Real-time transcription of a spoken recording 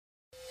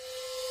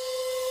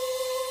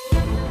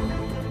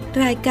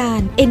รายการ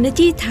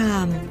Energy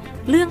Time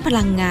เรื่องพ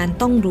ลังงาน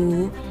ต้องรู้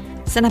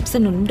สนับส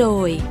นุนโด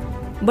ย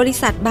บริ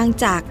ษัทบาง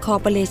จากคอ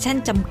ร์ปอเรชั่น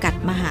จำกัด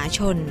มหาช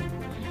น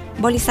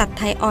บริษัทไ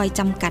ทยออยล์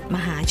จำกัดม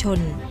หาชน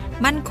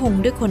มั่นคง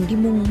ด้วยคนที่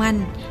มุ่งมั่น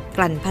ก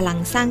ลั่นพลัง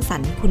สร้างสร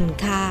รค์คุณ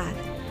ค่า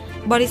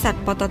บริษัท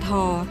ปตท.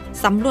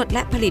สำรวจแล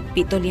ะผลิต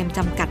ปิโตรเลียมจ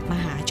ำกัดม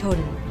หาชน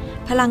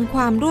พลังคว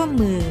ามร่วม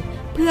มือ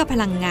เพื่อพ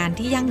ลังงาน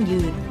ที่ยั่ง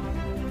ยืน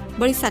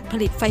บริษัทผ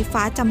ลิตไฟฟ้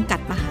าจำกัด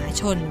มหา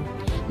ชน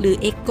หรือ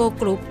เอ็กโก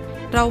กรุ๊ป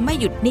เราไม่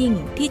หยุดนิ่ง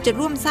ที่จะ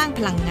ร่วมสร้างพ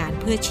ลังงาน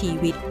เพื่อชี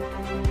วิต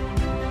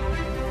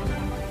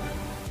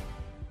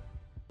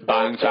บ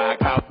างจาก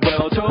ขับเร็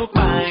วทุกไป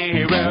ใ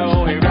ห้เร็ว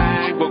ให้แร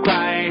งกว่าใคร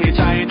ให้ใ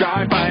จร้า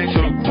ยไป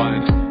ทุกวัน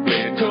เป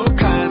ลี่ยนทุก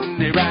คันใ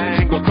ห้แร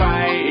งกว่าใคร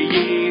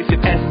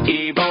20 SE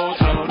Volt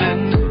เท่านั้น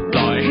ป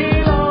ล่อยให้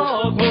โล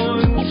กหมุ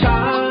นช้า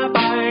ไป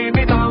ไ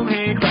ม่ต้องใ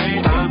ห้ใคร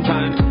ตามทั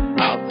น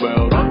อัพเว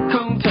ลรถข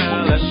องเธอ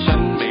และฉั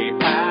นไม่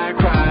แพ้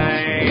ใคร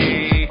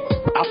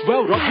อัพเว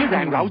ลรถให้แร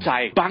งเร้าใจ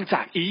บางจ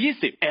าก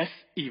E20 S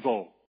Evo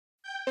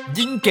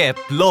ยิ่งเก็บ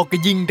โลกก็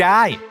ยิ่งไ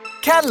ด้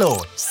แค่โหล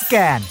ดสแก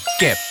น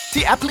เก็บ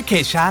ที่แอปพลิเค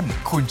ชัน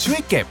คุณช่ว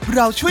ยเก็บเร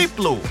าช่วยป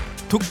ลูก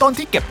ทุกต้น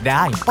ที่เก็บไ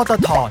ด้ปต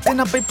ท.จะ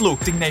นำไปปลูก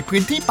จริงในพื้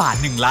นที่ป่า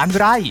1 ล้าน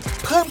ไร่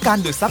เพิ่มการ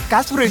ดูดซับก๊า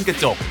ซเรือนกระ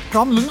จกพร้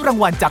อมลุ้นราง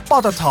วัลจากป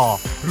ตท.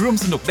ร่วม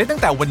สนุกได้ตั้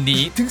งแต่วัน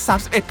นี้ถึง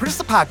31 พฤ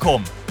ษภาคม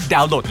ด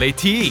าวน์โหลดเลย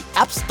ที่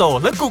App Store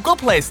และ Google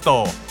Play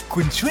Store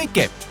คุณช่วยเ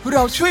ก็บเร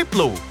าช่วยป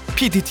ลูก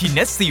PTT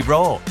Net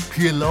Zero เ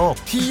พื่อโลก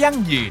ที่ยั่ง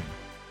ยืน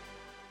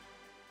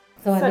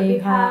สวัสดี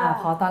ค่ะ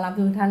ขอต้อนรับ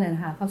ทุกท่านเลยน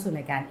ะคะเข้าสู่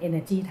รายการ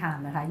Energy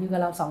Time นะคะอยู่กับ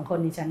เรา2คน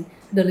ดิฉัน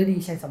ดลฤดี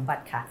ชัยสมบั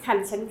ติค่ะ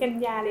ฉันกัญ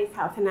ญาเลย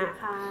ค่ะธนะ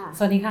ค่ะส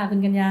วัสดีค่ะคุณ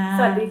กัญญา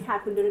สวัสดีค่ะ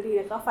คุณดลฤดี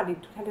แล้วก็สวัสดี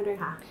ทุกท่านด้วย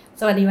ค่ะ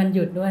สวัสดีวันห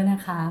ยุดด้วยนะ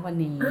คะวัน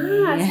นี้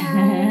ใ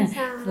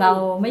ช่เรา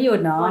ไม่หยุด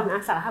เนาะวันอา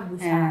สาฬหบู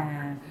ชา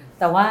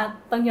แต่ว่า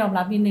ต้องยอม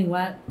รับนิดนึง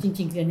ว่าจ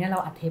ริงๆเดือนนี้เรา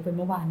อัดเทปไปเ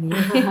มื่อวานนี้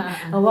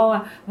เพราะว่า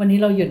วันนี้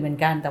เราหยุดเหมือน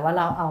กันแต่ว่า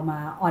เราเอามา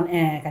ออนแอ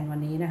ร์กันวัน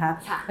นี้นะคะ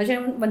เพราะฉะ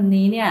นั้นวัน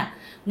นี้เนี่ย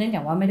เนื่องจ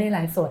ากว่าไม่ได้ไล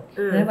ฟ์สด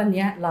และวัน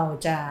นี้เรา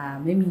จะ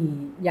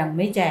ยังไ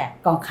ม่แจก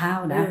กล่องข้าว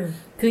นะ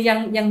คือ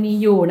ยังมี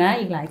อยู่นะ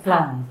อีกหลายกล่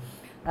อง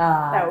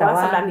แต่ว่า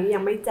สัปดาห์นี้ยั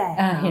งไม่แจก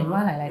เห็นว่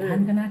าหลายๆท่า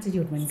นก็น่าจะห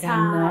ยุดเหมือนกัน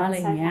เนาะอะไร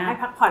เงี้ยให้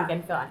พักผ่อนกัน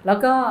ก่อนแล้ว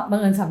ก็บัง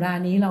เอิญสัปดาห์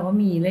นี้เราก็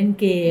มีเล่น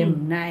เกม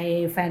ใน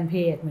แฟนเพ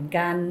จเหมือน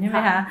กันใช่ไหม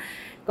คะ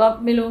ก็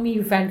ไม่รู้มี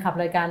แฟนคลับ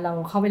รายการเรา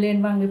เข้าไปเล่น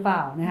บ้างหรือเปล่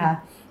านะคะ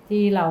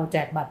ที่เราแจ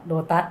กบัตรโล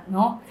ตัสเน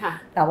าะ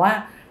แต่ว่า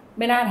ไ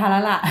ม่น่าทันแ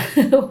ล้วล่ะ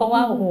เพราะว่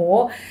าโอ้โห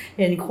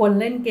เห็นคน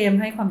เล่นเกม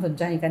ให้ความสน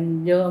ใจกัน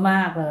เยอะม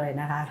ากเลย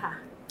นะคะ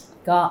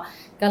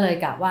ก็เลย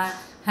กะว่า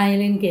ให้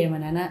เล่นเกมอั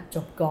นนั้นนะจ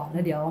บก่อนแล้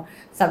วเดี๋ยว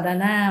สัปดาห์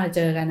หน้ามาเจ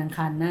อกันอังค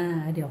ารหน้า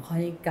เดี๋ยวค่อ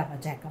ยกลับมา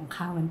แจกกล่อง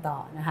ข้าวกันต่อ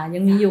นะคะยั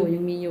งมีอ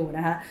ยู่น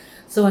ะคะ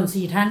ส่วน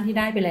4ท่านที่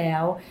ได้ไปแล้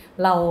ว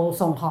เรา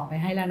ส่งของไป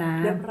ให้แล้วนะ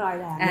เรียบร้อย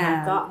แล้ว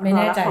ก็ไม่แ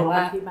น่ใจว่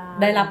า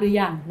ได้รับหรื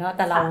อยังเนาะแ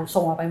ต่เรา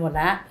ส่งออกไปหมด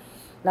แ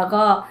ล้ว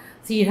ก็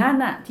4ท่าน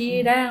น่ะที่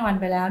ได้รางวัล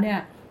ไปแล้วเนี่ย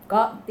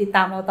ก็ติดต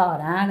ามเราต่อ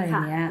นะอะไรอย่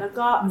างเงี้ยแล้ว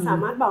ก็สา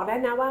มารถบอกได้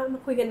นะว่ามา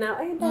คุยกันนะ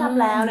ได้รับ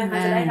แล้วนะคะ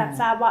จะได้รับ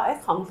ทราบว่า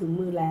ของถึง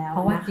มือแล้วเพ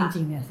ราะว่าจ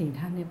ริงๆเนี่ย4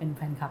ท่านเนี่ยเป็นแ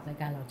ฟนคลับราย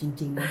การเราจ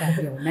ริงๆนะแบบ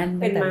เดี่ยวแน่น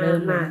ตั้งแต่เริ่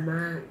มมา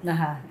นะ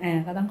คะ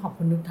ก็ต้องขอบ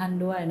คุณทุกท่าน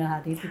ด้วยนะคะ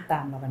ที่ติดตา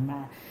มเรากันมา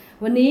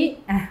วันนี้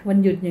วัน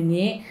หยุดอย่าง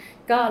นี้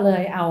ก็เล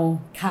ยเอา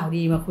ข่าว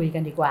ดีมาคุยกั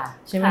นดีกว่า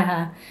ใช่ไหมค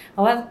ะเพร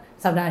าะว่า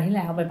สัปดาห์ที่แ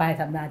ล้วปลาย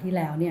สัปดาห์ที่แ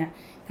ล้วเนี่ย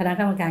คณะ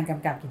กรรมการก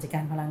ำกับกิจกา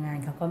รพลังงาน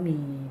เขาก็มี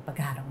ประ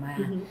กาศออกมา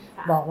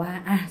บอกว่า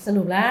ส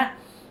รุปแล้ว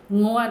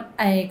งวด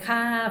ค่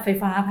าไฟ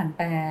ฟ้าผันแ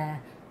ปร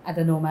อัต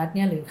โนมัติเ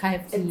นี่ยหรือค่า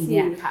FC เ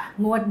นี่ย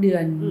งวดเดือ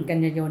นกัน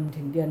ยายน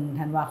ถึงเดือน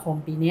ธันวาคม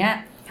ปีนี้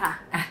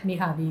มี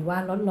ข่าวดีว่า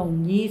ลดลง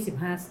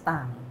25 สตา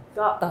งค์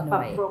ต่อหน่วยปรั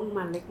บลงม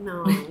าเล็กน้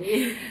อย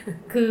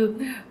คือ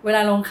เวล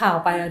าลงข่าว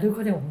ไปทุกค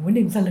นจะบอกโอ้โห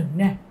1 สลึง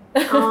เนี่ย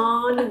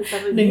1 ส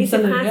ลึง1 ส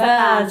ลึง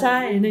ใช่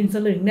1 ส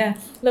ลึงเนี่ย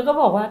แล้วก็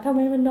บอกว่าทำไม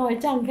มันน้อย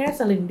จังแค่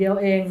สลึงเดียว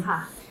เอง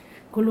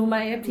คุณรู้ไหม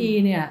FT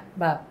เนี่ย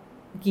แบบ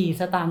กี่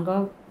สตางค์ก็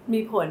มี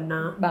ผลน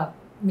ะแบบ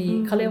มี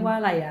เขาเรียกว่า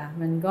อะไร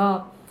มัน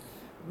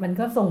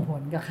ก็ส่งผ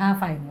ลกับค่า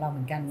ไฟของเราเห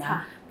มือนกันนะ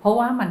เพราะ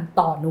ว่ามัน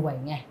ต่อหน่วย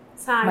ไง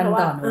ใช่เพราะว่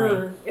า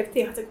FT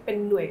เขาจะเป็น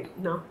หน่วย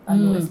เนาะ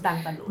หน่วยสตาง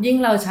ค์ต่อหน่วยยิ่ง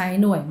เราใช้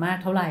หน่วยมาก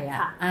เท่าไหร่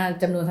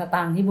จำนวนสต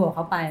างค์ที่บวกเ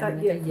ข้าไปมัน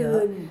ก็จะเยอะ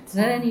แ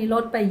ล้วอันนี้ล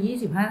ดไป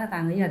25 สตา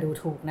งค์นี่อย่าดู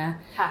ถูกนะ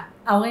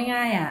เอา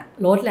ง่าย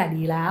ๆลดแหละ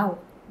ดีแล้ว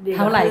เ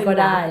ท่าไหร่ก็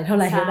ได้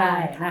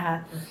นะคะ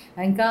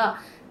งั้น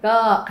ก็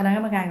คณะกร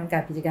รมการกำกั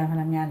บกิจการพ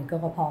ลังงานหรือก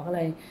กพ.ก็เล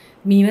ย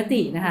มีม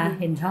ตินะคะ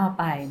เห็นชอบ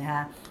ไปนะค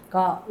ะ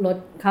ก็ลด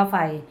ค่าไฟ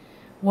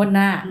งวดห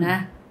น้านะ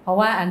เพราะ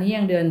ว่าอันนี้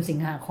ยังเดือนสิง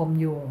หาคม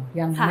อยู่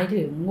ยังไม่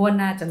ถึงงวด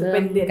หน้าจะเริ่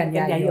มกันย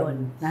ายน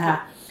นะคะ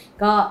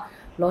ก็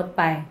ลดไ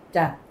ปจ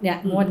ากเนี่ย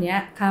งวดนี้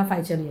ค่าไฟ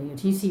เฉลี่ยอยู่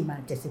ที่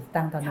4.70 สต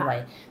างค์ต่อหน่วย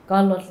ก็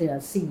ลดเหลือ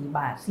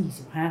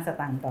4.45 ส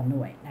ตางค์ต่อห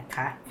น่วยนะค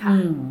ะ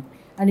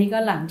อันนี้ก็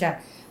หลังจาก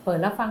เปิด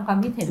รับฟังความ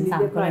คิดเห็น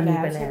3 กรณี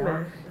ไปแล้ว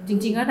จ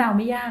ริงๆก็เดาไ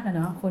ม่ยากอะเ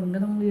นาะคนก็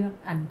ต้องเลือก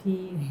อัน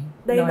ที่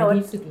น้อย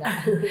ที่สุดแหละ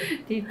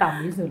ที่ต่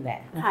ำที่สุดแหละ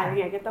ค่ะยัง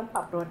ไงก็ต้องป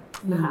รับลด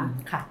นะคะ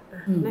ค่ะ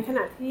ในขณ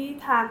ะที่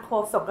ทางโฆ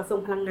ษกกระทรวง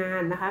พลังงา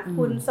นนะคะ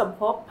คุณสม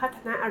ภพพัฒ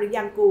นาอริ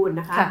ยังกูล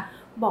นะคะ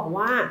บอก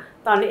ว่า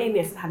ตอนนี้เองเ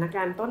นี่ยสถานก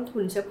ารณ์ต้นทุ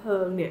นเชื้อเพลิ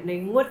งเนี่ยใน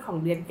งวดของ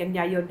เดือนกันย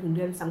ายนถึงเ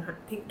ดือน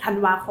ธัน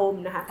วาคม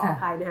นะคะขออ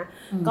ภัยนะคะ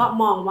ก็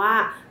มองว่า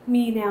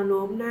มีแนวโ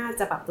น้มน่า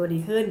จะปรับตัวดี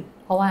ขึ้น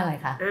เพราะว่าอะไร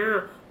คะ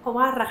เพราะ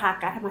ว่าราคา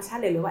ก๊าซธรรมชาติ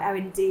หรือว่า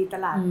LNG ต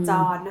ลาดจ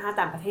รนะคะ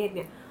ต่างประเทศเ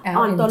นี่ย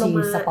อ่อนตัวลงม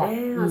า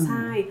ใ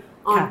ช่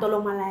อ่อนตัวล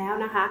งมาแล้ว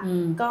นะคะ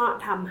ก็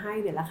ทำให้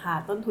เนี่ยราคา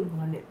ต้นทุนของ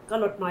เราเนี่ยก็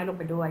ลดน้อยลง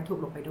ไปด้วยถูก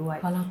ลงไปด้วย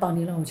เพราะตอน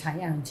นี้เราใช้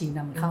LNG น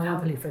ำเข้า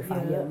ผลิตไฟฟ้า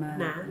เยอะมาก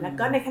นะแล้ว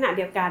ก็ในขณะเ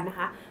ดียวกันนะ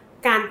คะ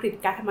การผลิต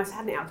ก๊าซธรรมชา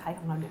ติในอ่าวไทยข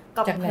องเราเนี่ย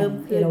ก็เพิ่ม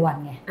ขึ้นวัน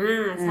ไง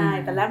ใช่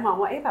แต่แรกมอง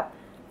ว่าแบบ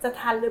จะ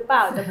ทันหรือเปล่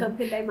าจะเพิ่ม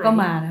ขึ้นได้ไหมก็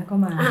มานะก็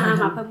มา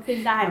เพิ่มขึ้น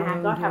ได้นะคะ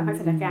ก็ทำให้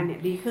สถานการณ์เนี่ย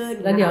ดีขึ้น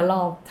แล้วเดี๋ยวร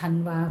อธัน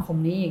วาคม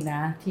นี้อีกน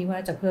ะที่ว่า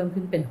จะเพิ่ม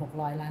ขึ้นเป็น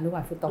600ล้านลูกบ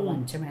าศก์ฟุตต่อวัน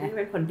ใช่ไหมเ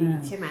ป็นผลดี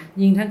ใช่ไหม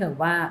ยิ่งถ้าเกิด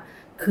ว่า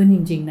ขึ้นจ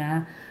ริงๆนะ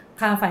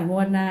ค่าไฟง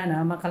วดหน้าน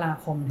ะมกรา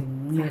คมถึง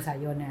เมษา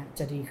ยนเนี่ย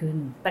จะดีขึ้น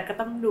แต่ก็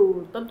ต้องดู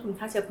ต้นทุน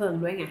ค่าเชื้อเพลิง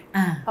ด้วยไง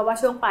เพราะว่า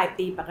ช่วงปลาย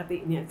ปีปกติ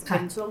เนี่ยเป็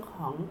นช่วงข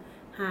อง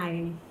ไฮ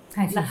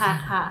ร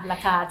า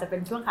คาจะเป็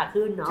นช่วงขา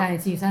ขึ้นเนาะใช่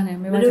ซีซั่นนี้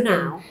ไม่ว่าจะเป็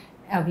น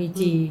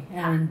LPG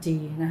LNG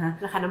นะคะ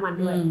ราคาน้ำมัน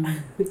ด้วย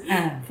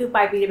คือปล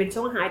ายปีจะเป็น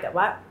ช่วงไฮแต่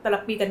ว่าแต่ละ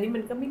ปีตอนนี้มั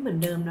นก็ไม่เหมือน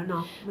เดิมแล้วเน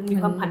าะมันมี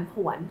ความผันผ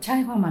วนใช่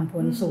ความผันผ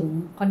วนสูง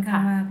ค่อนข้า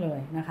งมากเลย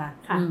นะคะ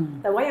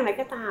แต่ว่าอย่างไร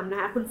ก็ตามนะ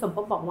คะคุณสมภ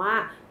พบอกว่า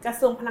กระ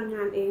ทรวงพลังง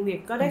านเองเนี่ย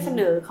ก็ได้เส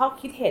นอข้อ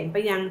คิดเห็นไป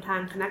ยังทา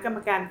งคณะกรรม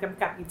การก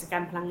ำกับกิจกา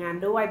รพลังงาน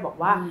ด้วยบอก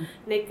ว่า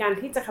ในการ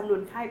ที่จะคำนว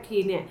ณค่า EP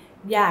เนี่ย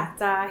อยาก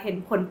จะเห็น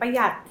ผลประห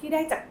ยัดที่ไ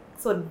ด้จาก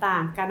ส่วนต่า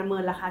งการประเมิ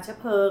นราคาเชื้อ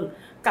เพลิง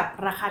กับ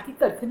ราคาที่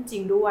เกิดขึ้นจริ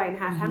งด้วยน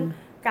ะคะทั้ง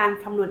การ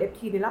คำนวณ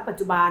FT ในรอบปัจ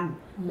จุบัน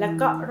และ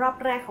ก็รอบ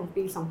แรกของ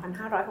ปี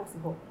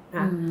 2566น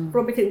ะร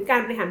วมไปถึงการ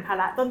บริหารภา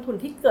ระต้นทุน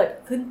ที่เกิด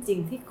ขึ้นจริง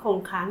ที่คง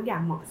ค้างอย่า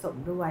งเหมาะสม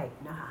ด้วย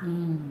นะคะ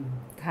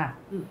ค่ะ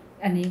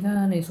อันนี้ก็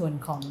ในส่วน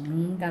ของ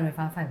การไฟ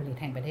ฟ้าฝ่ายผลิต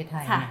แห่งประเทศไท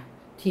ย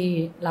ที่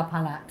รับภ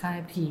าระค่า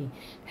FT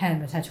แทน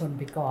ประชาชน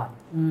ไปก่อน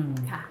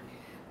ค่ะ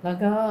แล้ว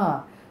ก็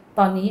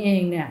ตอนนี้เอ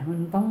งเนี่ยมั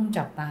นต้อง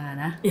จับตา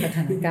นะสถ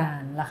านการ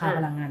ณ์ราคาพ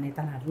ลังงานใน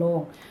ตลาดโล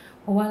ก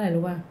เพราะว่าอะไร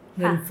รู้ป่ะ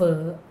เงินเฟ้อ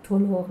ทั่ว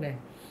โลกเลย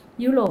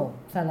ยุโรป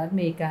สหรัฐอ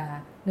เมริกา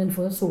เงินเ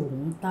ฟ้อสูง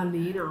ตอน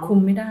นี้เนาะคุม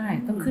ไม่ได้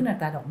ต้องขึ้นอั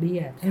ตราดอกเบี้ย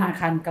ธนา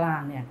คารกลา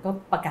งเนี่ยก็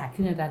ประกาศ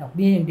ขึ้นอัตราดอกเ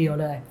บี้ยอย่างเดียว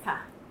เลย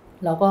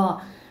แล้วก็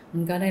มั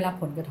นก็ได้รับ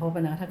ผลกระทบ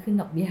นะถ้าขึ้น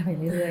ดอกเบี้ยไป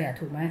เรื่อยๆ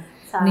ถูกไหม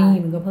หนี้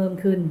มันก็เพิ่ม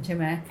ขึ้นใช่ไ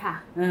หม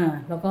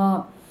แล้วก็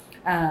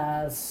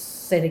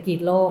เศรษฐกิจ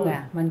โลกเนี่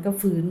ยมันก็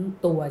ฟื้น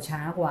ตัวช้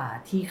ากว่า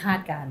ที่คาด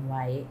การไ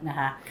ว้นะ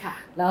คะ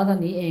แล้วตอน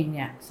นี้เองเ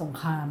นี่ยสง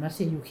ครามรัสเ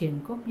ซียยูเครน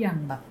ก็ยัง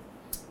แบบ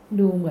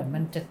ดูเหมือน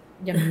มันจะ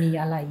ยังมี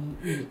อะไร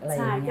อีกอะไรอย่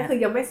างเงี้ยก็คือ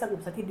ยังไม่สงบ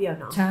สักทีเดียว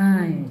เนาะใช่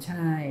ใ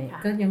ช่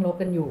ก็ยังลบ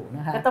กันอยู่น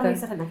ะคะก็ต้องมี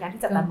สถานการณ์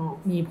ที่จับตามอง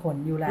มีผล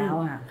อยู่แล้ว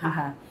นะค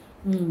ะ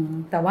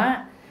แต่ว่า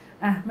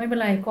ไม่เป็น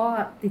ไรก็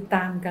ติดต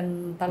ามกัน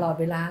ตลอด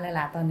เวลาเลย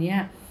ล่ะตอนนี้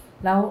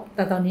แล้วแ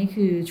ต่ตอนนี้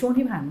คือช่วง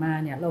ที่ผ่านมา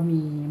เนี่ยเรา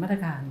มีมาตร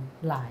การ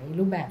หลาย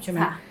รูปแบบใช่ไหม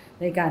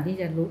ในการที่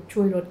จะช่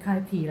วยลดค่า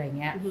EP อะไร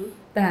เงี้ย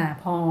แต่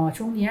พอ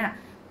ช่วงนี้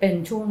เป็น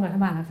ช่วงรัฐ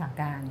บาลรักษา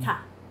การ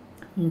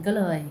ก็เ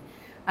ลย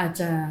อาจ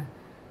จะ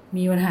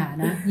มีปัญหา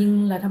นะยิ่ง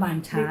รัฐบาล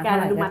ช้าเท่าไ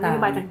หร่ก็ตาม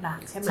ต่าง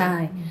ๆใช่ไหมใช่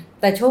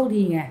แต่โชค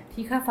ดีไง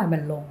ที่ค่าไฟมั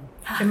นลง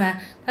ใช่ไหม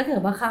ถ้าเกิด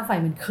ว่าค่าไฟ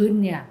มันขึ้น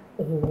เนี่ยโ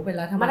อ้โหเป็น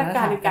รัฐบาลมาตรก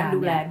ารในการดู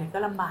แลเนี่ยก็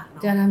ลำบากเนา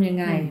ะจะทำยัง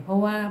ไงเพราะ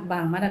ว่าบา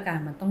งมาตรการ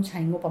มันต้องใช้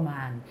งบประม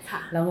าณ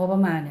แล้วงบปร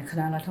ะมาณเนี่ยค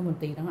ณะรัฐมน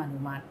ตรีต้องอนุ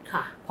มัติ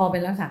พอเป็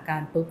นรักษากา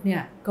รปุ๊บเนี่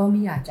ยก็ไ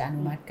ม่อยากจะอ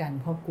นุมัติกัน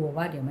เพราะกลัว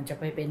ว่าเดี๋ยวมันจะ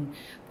ไปเป็น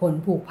ผล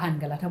ผูกพัน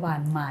กับรัฐบาล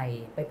ใหม่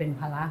ไปเป็น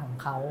ภาระของ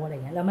เขาอะไรเ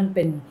งี้ยแล้วมันเ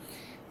ป็น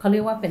เขาเรี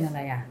ยกว่าเป็นอะไร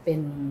เป็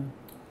น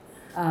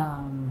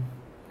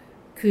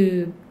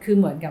คือ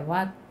เหมือนกับว่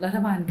ารัฐ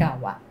บาลเก่า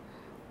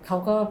เขา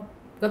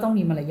ก็ต้อง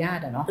มีมารยาท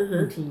เนาะ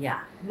บางที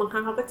บางครั้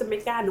งเขาก็จะไม่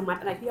กล้าอนุมัติ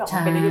อะไรที่ออกม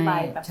าเป็นนโยบา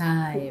ยแบบใช่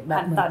แบ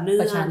บเหมือน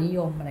ประชานิย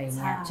มอะไรเ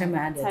งี้ยใช่ไหม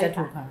เดี๋ยวจะ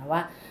ถูกหาว่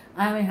า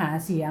ไปหา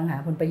เสียงหา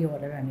ผลประโยชน์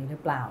อะไรแบบนี้หรื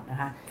อเปล่านะ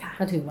คะ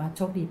ก็ถือว่าโ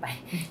ชคดีไป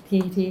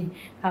ที่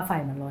ค่าไฟ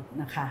มันลด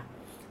นะคะ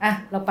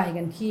เราไป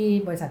กันที่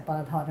บริษัทปต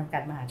ท.จำกั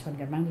ดมหาชน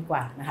กันบ้างดีก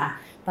ว่านะคะ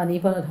ตอนนี้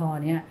ปตท.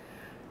เนี่ย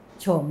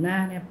โฉมหน้า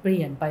เนี่ยเป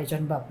ลี่ยนไปจ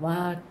นแบบว่า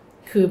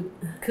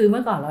คือเ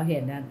มื่อก่อนเราเห็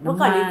นนะเมื่อ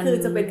ก่อนนี้คือ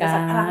จะเป็นบริษั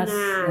ทพลังง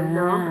านเ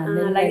นาะ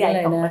รายใหญ่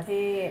ของประเท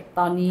ศ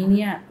ตอนนี้เ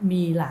นี่ย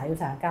มีหลายอุต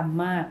สาหกรรม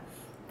มาก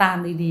ตาม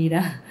ดีๆน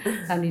ะ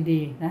ตามดี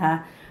ๆนะคะ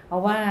เพรา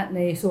ะว่าใ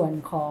นส่วน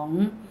ของ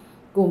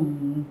กลุ่ม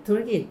ธุร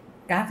กิจ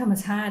ก๊าซธรรม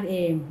ชาติเอ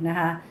งนะ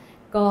คะ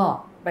ก็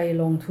ไป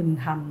ลงทุน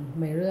ท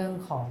ำในเรื่อง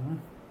ของ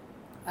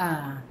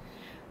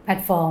แพล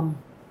ตฟอร์ม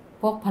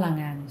พวกพลัง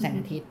งานแสง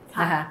อาทิตย์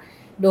นะคะ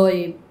โดย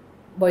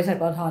บริษัท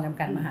ปตท.จำ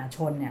กัดมหาช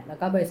นเนี่ยแล้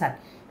วก็บริษัท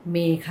เม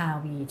คา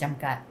วีจ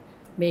ำกัด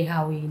เมคา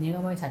วีนี่ก็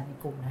บริษัทใน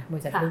กลุ่มนะบ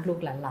ริษัทลูก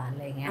ๆหลานๆอะ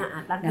ไรเงี้ย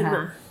นะคะ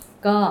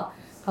ก็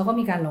เขาก็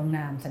มีการลงน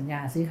ามสัญญา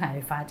ซื้อขายไฟ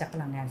ฟ้าจากพ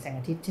ลังงานแสง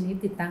อาทิตย์ชนิด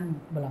ติดตั้ง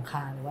บนหลังค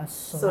าหรือว่า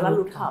โซลาร์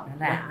รูฟท็อปนั่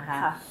นแหละนะคะ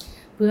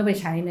เพื่อไป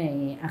ใช้ใน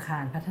อาคา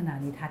รพัฒนา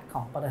นิทัศน์ข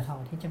องปตท.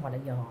ที่จังหวัดร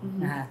ะยอง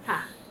นะคะ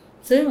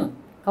ซึ่ง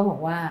เขาบอก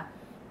ว่า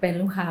เป็น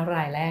ลูกค้าร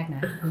ายแรกน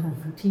ะ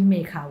ที่เม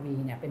คาวี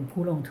เนี่ยเป็น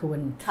ผู้ลงทุน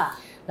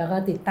แล้วก็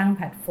ติดตั้งแ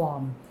พลตฟอร์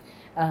ม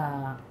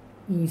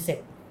e-set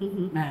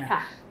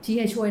ที่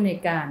จะช่วยใน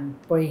การ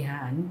บริห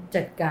าร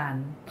จัดการ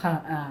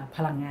พ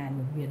ลังงานห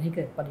มุนเวียนให้เ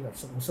กิดประโยชน์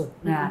สูงสุด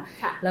นะ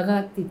แล้วก็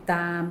ติดต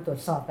ามตรว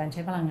จสอบการใ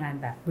ช้พลังงาน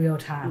แบบเรียล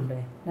ไทม์เล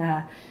ยนะค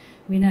ะ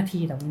วินาที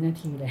ต่อวินา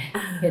ทีเลย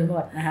เห็นหม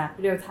ดนะคะ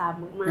เรียลไทม์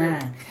มาก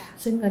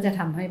ๆซึ่งก็จะ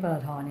ทำให้ปต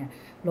ทเนี่ย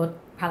ลด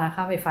ภาระ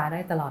ค่าไฟฟ้าได้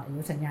ตลอดอายุ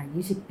สัญญา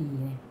20 ปี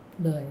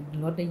เลย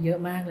ลดได้เยอะ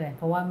มากเลยเ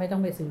พราะว่าไม่ต้อ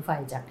งไปซื้อไฟ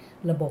จาก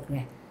ระบบไง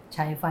ใ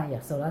ช้ไฟจ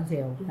ากโซลาร์เซ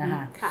ลล์นะค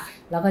ะ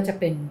แล้วก็จะ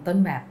เป็นต้น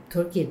แบบธุ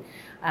รกิจ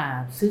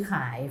ซื้อข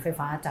ายไฟ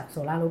ฟ้าจากโซ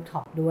ลาร์รูฟท็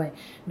อปด้วย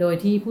โดย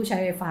ที่ผู้ใช้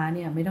ไฟฟ้าเ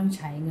นี่ยไม่ต้องใ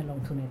ช้เงินล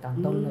งทุนในตอน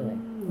ต้นเลย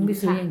ต้องไป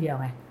ซื้ออย่างเดียว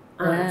ไง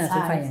ซื้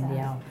อไฟอย่างเ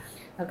ดียว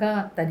แล้วก็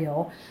แต่เดี๋ยว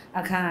อ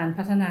าคาร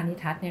พัฒนานิ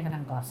ทัศน์เนี่ยกำลั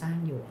งก่อสร้าง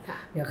อยู่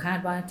เดี๋ยวคาด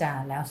ว่าจะ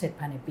แล้วเสร็จ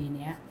ภายในปี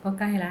นี้ก็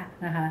ใกล้แล้ว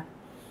นะคะ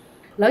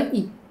แล้ว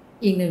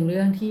อีกหนึ่งเ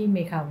รื่องที่เม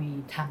คาวี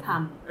ท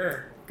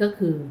ำก็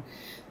คือ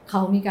เข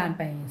ามีการ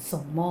ไป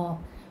ส่งมอบ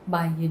ใบ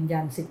ยืนยั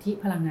นสิทธิ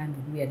พลังงานห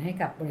มุนเวียนให้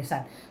กับบริษั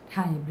ทไท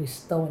ยบริส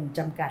โตนจ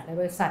ำกัดและ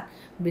บริษัท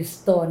บริส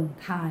โตน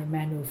ไทยแม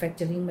นูแฟคเ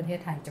จอริงประเทศ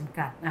ไทยจำ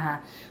กัดนะคะ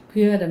เ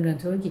พื่อดำเนิน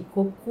ธุรกิจค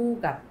วบคู่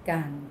กับก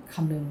ารค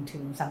ำนึงถึ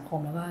งสังคม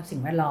แล้วก็สิ่ง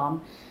แวดล้อม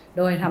โ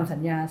ดยทำสั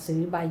ญญาซื้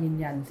อใบยืน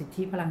ยันสิท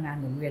ธิพลังงาน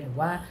หมุนเวียนหรือ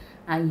ว่า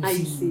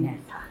REC เนี่ย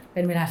เ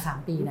ป็นเวลา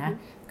3 ปีนะ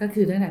ก็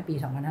คือตั้งแต่ปี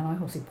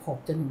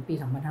2566จนถึงปี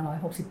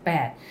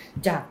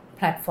2568จากแ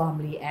พลตฟอร์ม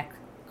React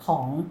ข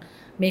อง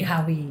เมคา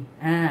วี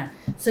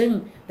ซึ่ง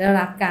ได้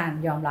รับการ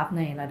ยอมรับใ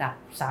นระดับ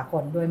สาก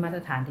ลด้วยมาต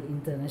รฐาน The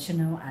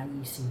International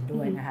REC ด้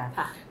วยนะคะ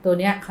ตัว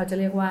เนี้ยเขาจะ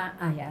เรียกว่า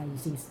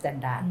IREC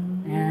Standard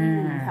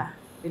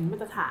เป็นมา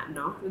ตรฐาน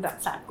เนาะระดับ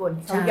สากล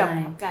เขายอม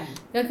รับกัน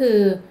ก็คือ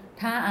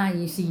ถ้า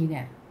REC เ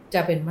นี่ยจ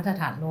ะเป็นมาตร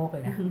ฐานโลกเล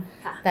ยนะ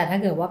แต่ถ้า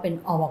เกิดว่าเป็น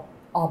อ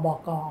บ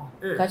ก.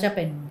ก็จะเ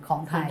ป็นขอ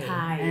งไทย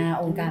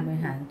องค์การบริ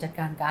หารจัด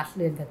การก๊าซเ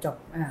รือนกระจก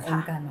อง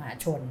ค์การมหา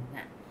ชนน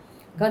ะ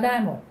ก็ได้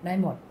หม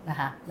ดนะ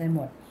คะได้ห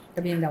มดแ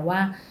ต่เพียงแต่ว่า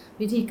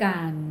วิธีกา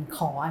รข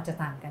ออาจจะ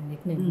ต่างกันนิ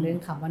ดนึงเรื่อง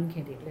คำว่าเคร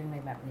ดิตเรื่องอะไร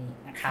แบบนี้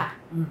นะคะ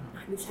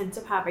ดิฉันจ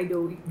ะพาไปดู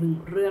อีกหนึ่ง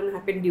เรื่องนะค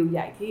ะเป็นดีลให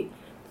ญ่ที่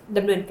ด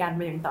ำเนินการ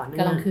มาอย่างต่อเนื่อง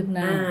กำลังคืบห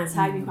น้าใ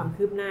ช่มีความ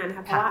คืบหน้านะค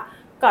ะเพราะว่า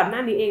ก่อนหน้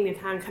านี้เองเนี่ย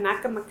ทางคณะ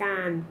กรรมกา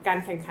รการ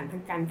แข่งขันทา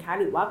งการค้า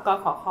หรือว่าก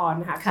ขค.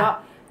นะคะก็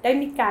ได้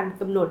มีการ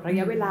กำหนดระ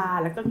ยะเวลา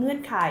แล้วก็เงื่อน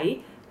ไข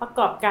ประก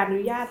อบการอ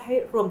นุญาตให้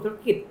รวมธุร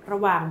กิจระ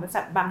หว่างบริ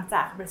ษัทบางจ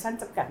ากคอร์ปอเรชั่น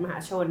จำกัดมหา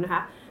ชนนะค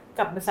ะ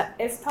กับบริษัทเ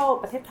อสโท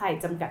ประเทศไทย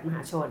จำกัดมห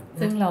าชน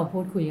ซึ่งเราพู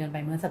ดคุยกันไป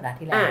เมื่อสัปดาห์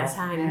ที่แล้วใ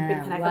ช่เป็น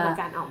คณะกรรม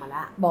การออกมาแ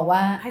ล้วบอกว่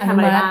าให้ทำอ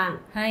ะไรบ้าง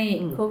ให้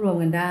ควบรวม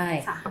กันได้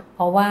เพ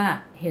ราะว่า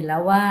เห็นแล้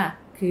วว่า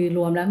คือร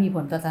วมแล้วมีผ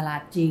ลต่อตลา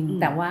ดจริง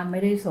แต่ว่าไม่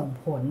ได้ส่ง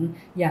ผล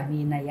อย่างมี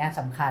นัยยะ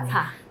สำคัญ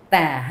แ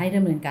ต่ให้ด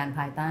ำเนินการภ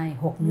ายใต้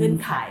6เงื่อน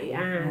ไข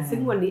ซึ่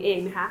งวันนี้เอง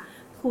นะคะ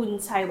คุณ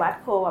ชัยวัฒ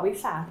น์โคววิ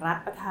สารัต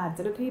น์ประธานเ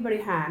จ้าหน้าที่บ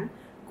ริหาร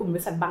กลุ่มบ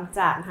ริษัทบางจ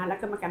ากนะคะและ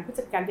กรรมการผู้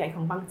จัดการใหญ่ข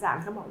องบางจาก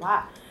เขาบอกว่า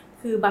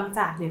คือบางจ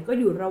ากเนี่ยก็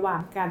อยู่ระหว่าง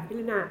การ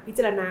พิจ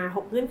ารณา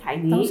6เงื่อนไข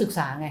นี้ต้องศึกษ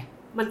าไง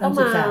มันต้อง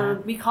มา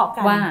วิเคราะห์กั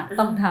นว่า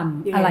ต้องท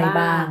ำอะไร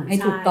บ้างให้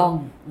ถูกต้อง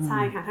ใช่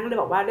ค่ะท่านเลย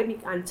บอกว่าได้มี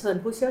การเชิญ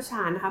ผู้เชี่ยวช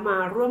าญนะคะมา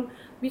ร่วม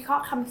วิเคราะ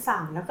ห์คำ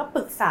สั่งแล้วก็ป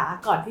รึกษา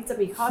ก่อนที่จะ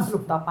มีข้อสรุ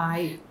ปต่อไป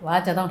ว่า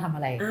จะต้องทำอ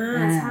ะไร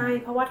ใช่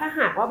เพราะว่าถ้า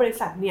หากว่าบริ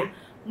ษัทเนี่ย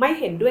ไม่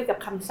เห็นด้วยกับ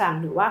คำสั่ง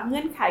หรือว่าเ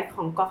งื่อนไขข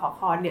องกข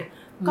ค.เนี่ย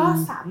ก็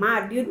สามาร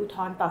ถยื่นอุทธ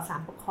รณ์ต่อศา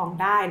ลปกครอง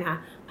ได้นะคะ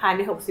ภายใน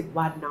60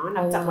วันเนาะ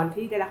นับจากวัน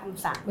ที่ได้รับค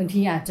ำสั่งบางที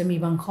อาจจะมี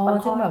บางข้อ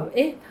ที่แบบ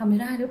ทำไม่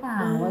ได้หรือเปล่า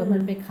ว่ามั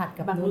นไปขัด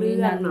กับบางเ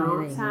รื่องเนาะ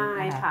ใช่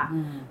ค่ะ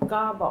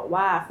ก็บอก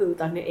ว่าคือ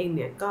ตอนนี้เองเ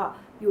นี่ยก็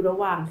อยู่ระ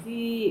หว่าง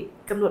ที่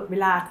กำหนดเว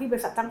ลาที่บ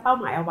ริษัทตั้งเป้า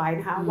หมายเอาไว้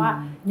นะคะว่า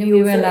ยัง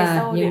มีเวลา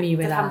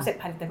จะทำเสร็จ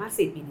ภายในไตรมา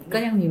ส4ปีนี้ก็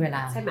ยังมีเวล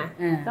าใช่ไหม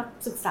ก็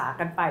ศึกษา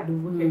กันไปดู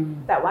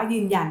แต่ว่ายื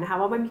นยันนะคะ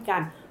ว่าไม่มีกา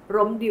ร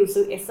ล้มดีล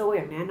ซื้อเอสโซอ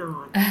ย่างแน่นอ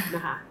นน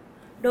ะคะ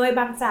โดย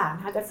บางจากน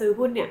ะคะจะซื้อ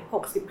หุ้นเนี่ย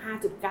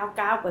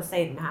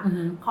 65.99% นะคะ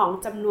ของ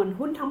จำนวน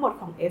หุ้นทั้งหมด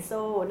ของเอสโซ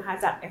นะคะ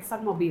จาก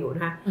ExxonMobil น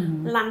ะคะ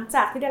หลังจ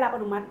ากที่ได้รับอ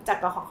นุมัติจาก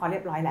กขค.เรี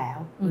ยบร้อยแล้ว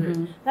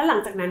แล้วหลัง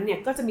จากนั้นเนี่ย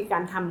ก็จะมีกา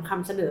รทำค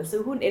ำเสนอซื้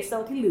อหุ้นเอสโซ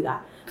ที่เหลือ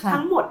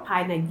ทั้งหมดภา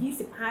ยใน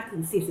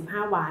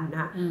 25-45 วันน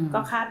ะคะก็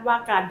คาดว่า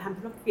การทำ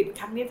ธุ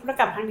ร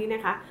กรรมครั้งนี้น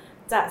ะคะ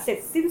จะเสร็จ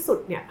สิ้นสุด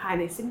เนี่ยภาย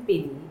ในสิ้นปี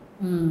นี้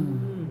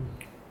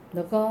แ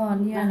ล้วก็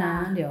เนี่ยนะ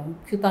เดี๋ยว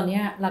คือตอนนี้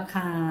ราค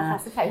า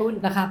ซื้อขายหุ้น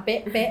ราคาเ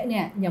ป๊ะๆเ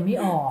นี่ยยังไม่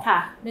ออก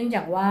เนื่องจ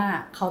ากว่า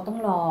เขาต้อง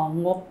รอ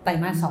งบไตร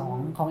มาส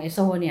2ของเอสโซ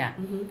เนี่ย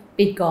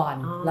ปิดก่อน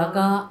แล้ว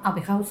ก็เอาไป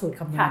เข้าสูตร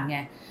คำนวณไง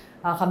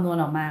คำนวณ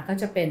ออกมาก็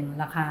จะเป็น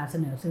ราคาเส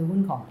นอซื้อหุ้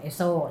นของเอสโ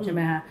ซใช่ไห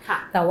มคะ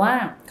แต่ว่า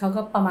เขา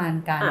ก็ประมาณ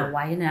การเอาไ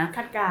ว้นะ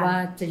ว่า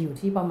จะอยู่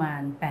ที่ประมาณ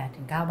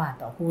 8-9 บาท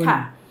ต่อหุ้น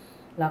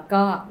แล้ว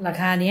ก็รา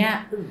คาเนี้ย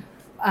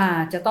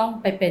จะต้อง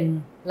ไปเป็น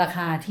ราค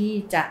าที่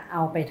จะเอ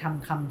าไปท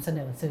ำคำเสน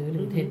อซื้อห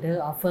รือ tender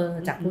offer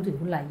จากผู้ถือ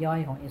หุ้นรายย่อย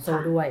ของเอสโซ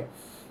ด้วย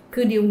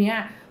คือดีลเนี้ย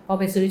พอ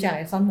ไปซื้อจาก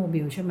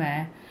ExxonMobil ใช่ไหม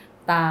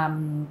ตา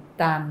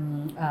ม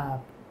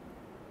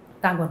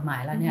ตามกฎหมา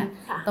ยแล้วเนี่ย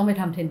ต้องไป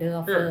ทำ tender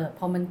offer เพ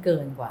ราะมันเกิ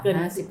นกว่า 50%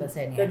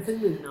 เกินครึ่ง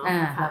หนึ่งเนาะ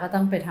แล้วก็ต้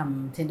องไปท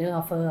ำ tender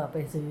offer ไป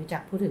ซื้อจา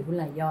กผู้ถือหุ้น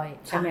รายย่อย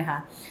ใช่ไหมคะ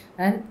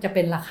นั้นจะเ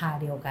ป็นราคา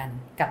เดียวกัน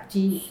กับ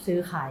ที่ซื้อ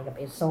ขายกับ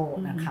เอสโซ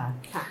นะคะ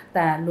แ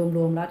ต่ร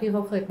วมๆแล้วที่เข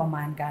าเคยประม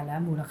าณการแล้ว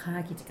มูลค่า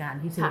กิจการ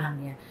ที่ซื้อทาง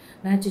นี้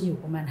น่าจะอยู่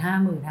ประมาณ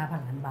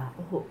 55,000 ล้านบาทโ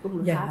อ้โหก็มู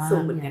ลค่าสู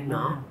งเหมือนกันเน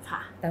าะ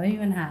แต่ไม่มี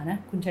ปัญหานะ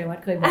คุณชัยวัฒ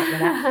น์เคยบอกไป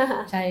แล้ว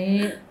ใช้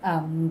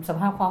ส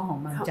ภาพคล่องของ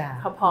บางจาก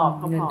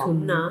เงินทุน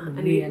เนาะ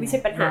อันนี้ไม่ใช่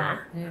ปัญหา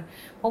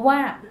เพราราะว่า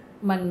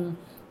มัน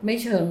ไม่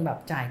เชิงแบบ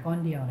จ่ายก้อน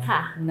เดียวนะ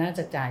น่าจ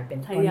ะจ่ายเป็น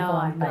ก้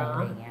อนๆไปอะไ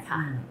รอย่างเงี้ยค่ะ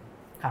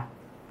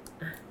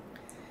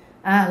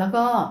แล้ว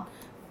ก็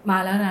มา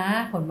แล้วนะ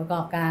ผลประก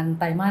อบการ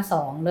ไตรมาส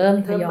 2เริ่ม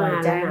ทยอย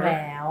แจ้งแ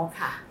ล้ว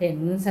เห็น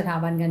สถา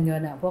บันการเงิ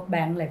นพวกแบ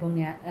งก์อะไรพวกเ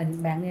นี้ย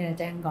แบงก์เนี่ย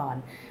แจ้งก่อน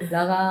แ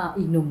ล้วก็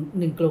อีกห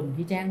นึ่งกลุ่ม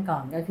ที่แจ้งก่อ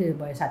นก็คือ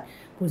บริษัท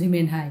ปูนซีเม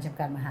นต์ไทยจำ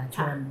กัดมหาช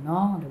นเนา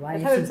ะหรือว่า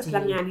SCG พ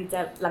ลังงานนี่จ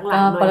ะหลังๆหน่อ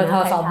ยนะปตท.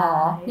สผ.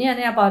เนี่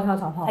ยปตท.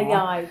สผ.ทย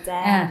อยแ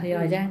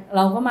จ้งเร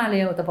าก็มาเ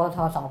ร็วแต่ปตท.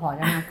สผ.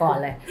จะมาก่อน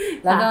เลย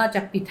แล้วก็จ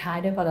ะปิดท้าย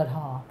ด้วยปตท.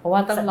เพราะว่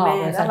าต้องรอ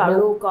บริษัท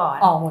ลูกก่อน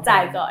ออกหมดจ่า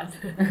ยก่อน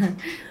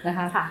นะ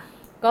คะ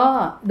ก็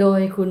โดย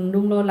คุณ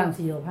รุ่งโรจน์ รัง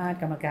สีโยภาส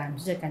กรรมการ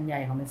ผู้จัดการใหญ่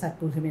ของบริษัท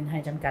ปูนซีเมนต์ไท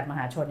ยจำกัดมห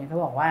าชนเนี่ยเขา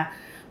บอกว่า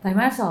ไตร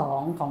มาส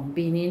 2ของ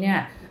ปีนี้เนี่ย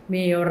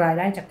มีรายไ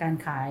ด้จากการ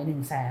ขาย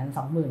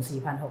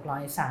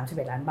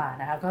 124,631 ล้านบาท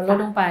นะคะก็ลด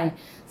ลงไป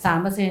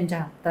 3% จ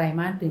ากไตรม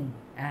าส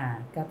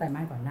 1ก็ไตรม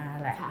าสก่อนหน้า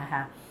แหละนะค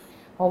ะ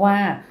เพราะว่า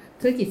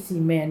ธุรกิจซี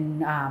เมนต์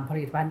ผ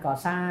ลิตภัณฑ์ก่อ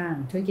สร้าง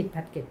ธุรกิจแพ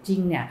คเกจจิ้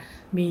งเนี่ย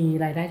มี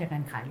รายได้จากกา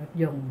รขายล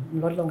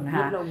ดลงนะค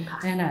ะ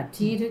ในขณะ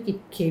ที่ธุรกิจ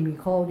เคมี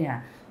คอลเนี่ย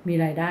มี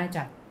รายได้จ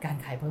ากการ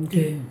ขายเพิ่ม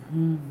ขึ้น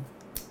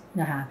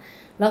นะคะ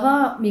แล้วก็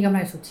มีกำไร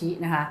สุทธิ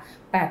นะคะ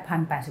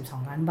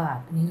 8,082 ล้านบาท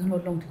อันนี้ก็ล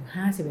ดลงถึง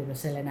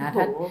 51% เลยนะ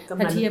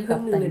ถ้าเทียบกับ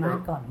ไตรมาส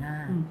ก่อนหน้า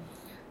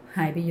ห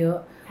ายไปเยอะ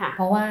เพ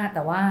ราะว่าแ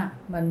ต่ว่า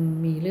มัน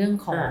มีเรื่อง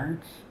ของ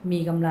มี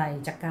กำไร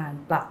จากการ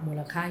ปรับมู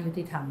ลค่ายุ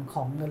ติธรรมข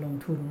องเงินลง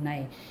ทุนใน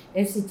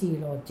SCG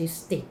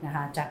Logistics นะค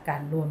ะจากกา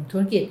รรวมธุ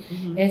รกิจ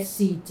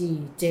SCG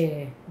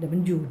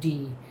JWD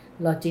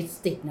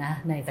Logistics นะ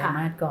ในไตรม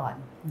าสก่อน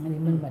อัน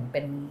นี้มันเหมือนเ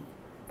ป็น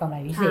กำไร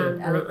พิเศษ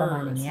อะไรประมา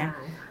ณอย่างเงี้ย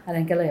อะไร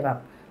ก็เลยแบบ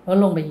ลด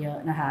ลงไปเยอะ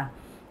นะคะ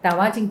แต่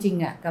ว่าจริง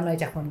ๆกำไร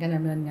จากผลการด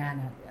ำเนินงาน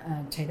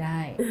ใช้ได้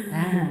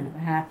น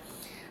ะคะ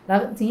แล้ว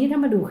ทีนี้ถ้า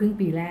มาดูครึ่ง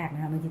ปีแรกน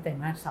ะคะเมื่อกี้ไตร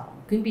มาส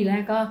 2ครึ่งปีแร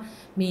กก็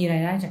มีรา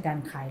ยได้จากการ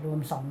ขายรวม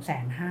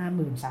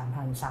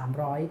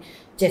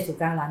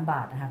 253,379 ล้านบ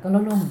าทนะคะก็ล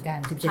ดลงเหมือนกัน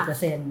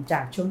 17% จา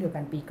กช่วงเดียวกั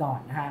นปีก่อน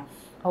นะคะ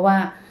เพราะว่า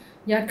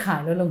ยอดขาย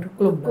ลดลงทุก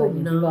กลุ่มเลยอ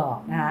ย่างที่บอก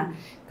นะคะ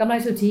กำไร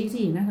สุทธิ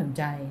ที่น่าสนใ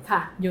จ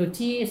อยู่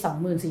ที่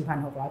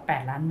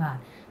 24,608 ล้านบาท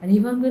อันนี้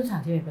เพิ่มขึ้น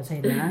 31% น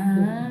ะ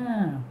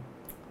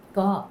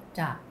ก็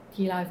จาก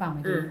ที่เล่าให้ฟังเ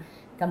มื่อกี้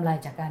กำไร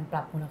จากการป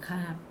รับมูลค่า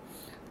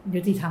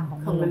ยุติธรรมของ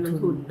เงินลง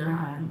ทุนนะ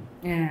คะ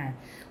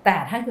แต่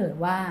ถ้าเกิด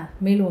ว่า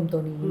ไม่รวมตั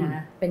วนี้น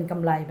ะเป็นก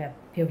ำไรแบบ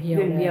เพีย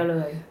วๆเล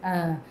ย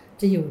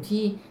จะอยู่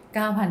ที่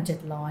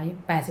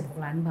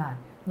 9,786 ล้านบาท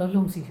ลดล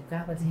ง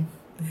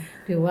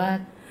 49% ถือว่า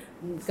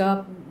ก็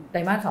ไตร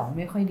มาส 2ไ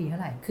ม่ค่อยดีเท่า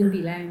ไหร่ครึ่งปี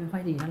แรกไม่ค่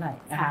อยดีเท่าไหร่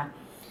นะคะ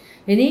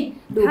ทีนี้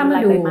ถ้ามา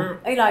ดู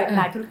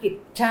รายธุรกิจ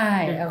ใช่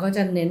เราก็จ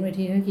ะเน้นไป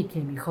ที่ธุรกิจเค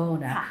มีคอล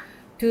นะ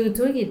คือ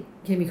ธุรกิจ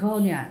เคมีคอล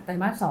เนี่ยไตร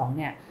มาส 2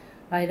เนี่ย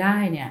รายได้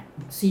เนี่ย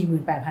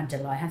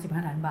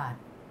 48,755 ล้านบาท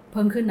เ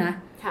พิ่มขึ้นนะ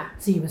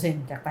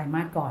 4% จากไตรม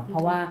าสก่อนเพร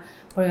าะว่า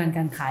ปริมาณก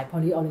ารขายโพ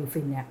ลีโอลี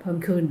ฟินเนี่ยเพิ่ม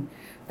ขึ้น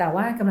แต่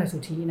ว่ากำไรสุ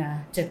ทธินะ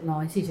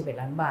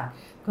741ล้านบาท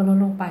ก็ลด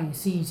ลงไป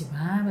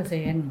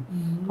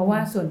 45% เพราะว่า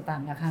ส่วนต่า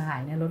งราคาขา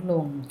ยเนี่ยลดล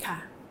ง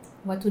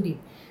วัตถุดิบ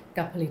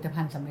กับผลิต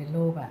ภัณฑ์สำเร็จ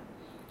รูป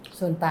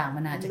ส่วนต่าง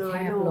มันอาจจะแค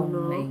บลง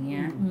อะไรอย่างเ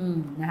งี้ย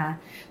นะคะ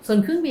ส่วน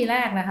ครึ่งปีแร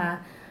กนะคะ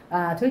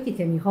ธุรกิจเ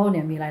คมีคอลเ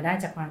นี่ยมีรายได้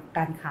จากก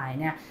ารขาย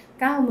เนี่ย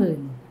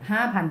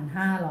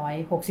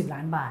 95,560 ล้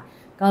านบาท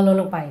ก็ลด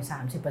ลงไป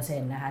 30%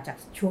 นะคะจาก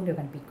ช่วงเดียว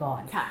กันปีก่อ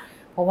น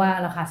เพราะว่า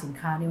ราคาสิน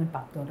ค้านี่มันป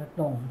รับตัวลด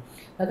ลง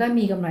แล้วก็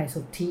มีกำไร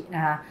สุทธิน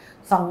ะคะ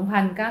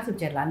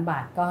 2,097 ล้านบา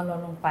ทก็ลด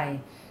ลงไป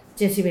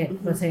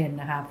 71% น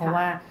ะคะเพราะ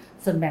ว่า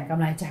ส่วนแบ่งกำ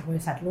ไรจากบ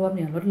ริษัทร่วมเ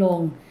นี่ยลดลง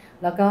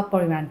แล้วก็ป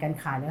ริมาณการ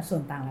ขายและส่ว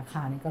นต่างราค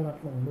านี่ก็ลด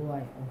ลงด้วย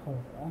โอ้โห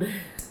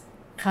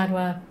คาด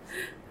ว่า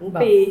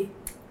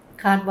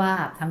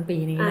ทั้งปี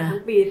นี้นะทั้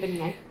งปีเป็น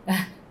ไง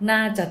น่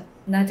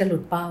าจะหลุ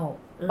ดเป้า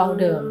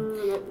เดิม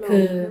คื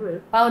อ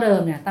เป้าเดิ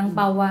มเนี่ยตั้งเ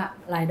ป้าว่า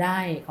รายได้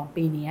ของ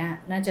ปีนี้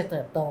น่าจะเ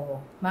ติบโต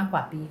มากกว่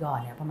าปีก่อน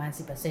เนี่ยประมาณ 10%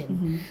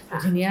 แต่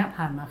ทีเนี้ย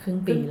ผ่านมาครึ่ง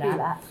ปีแล้ว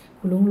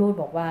คุณลุงโรจน์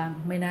บอกว่า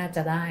ไม่น่าจ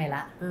ะได้ล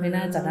ะ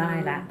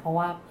เพราะ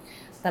ว่า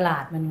ตลา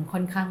ดมันค่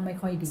อนข้างไม่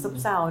ค่อยดีซบ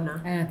เซานะ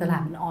ตลา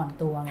ดมันอ่อน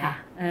ตัวไง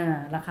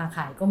ราคาข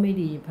ายก็ไม่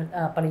ดี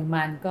ปริม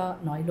าณก็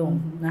น้อยลง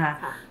นะคะ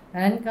ดั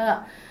งนั้นก็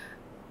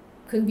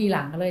ครึ่งปีห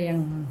ลังก็เลยยัง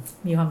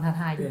มีความท้า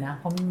ทายอยู่นะ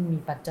เพราะมี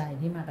ปัจจัย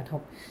ที่มากระท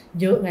บ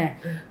เยอะไง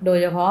โดย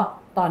เฉพาะ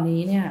ตอน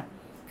นี้เนี่ย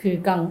คือ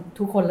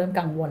ทุกคนเริ่ม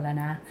กังวลแล้ว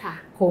นะ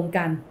โครงก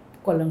าร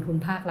กดลงทุน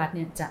ภาครัฐเ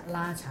นี่ยจะ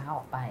ล่าช้าอ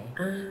อกไป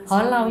เพรา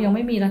ะเรายังไ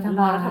ม่มีรัฐ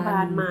บา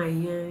ลใหม่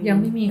ไงยัง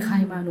ไม่มีใคร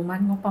มาอนุมั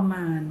ติงบประม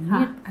าณ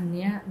นี่อันเ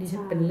นี้ยดิฉั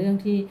นเป็นเรื่อง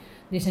ที่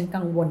ดิฉัน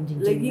กังวลจริงๆ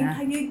นะและยิ่ง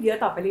ถ้ายืดเยื้อ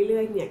ต่อไปเรื่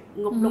อยๆเนี่ย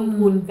งบลง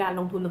ทุนการ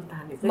ลงทุนต่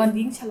างๆเนี่ยก็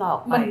ยิ่งชะลอ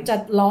ไปมันจะ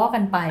ล้อกั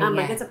นไป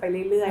มันก็จะไป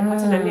เรื่อยๆเพรา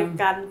ะฉะนั้นเนี่ย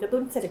การกระตุ้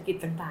นเศรษฐกิจ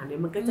ต่างๆเนี่ย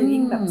มันก็จะยิ่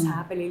งแบบช้า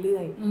ไปเรื่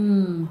อย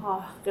ๆพอ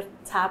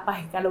ช้าไป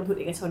การลงทุน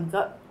เอกชน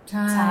ก็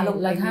ช้าลงไ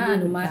ปแล้วถ้าอ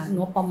นุมัติ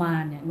งบประมา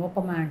ณเนี่ยงบป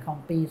ระมาณของ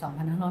ปี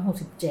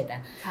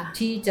2567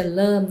ที่จะเ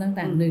ริ่มตั้งแ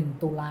ต่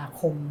1ตุลา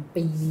คม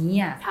ปีนี้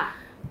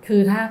คื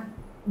อถ้า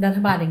รัฐ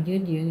บาลยังยื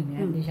ดเยื้ออย่างนี้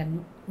ดิฉัน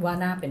ว่า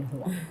น่าเป็น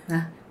ห่วงน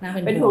ะน่าเ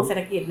ป็นห่วงเศรษ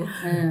ฐกิจนะ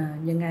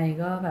ยังไง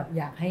ก็แบบ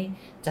อยากให้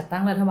จัดตั้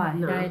งรัฐบาลใ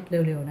ห้ได้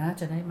เร็วๆนะ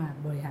จะได้มา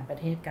บริหารประ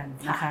เทศกัน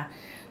นะคะ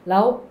แล้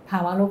วภา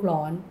วะโลก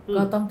ร้อน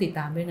ก็ต้องติดต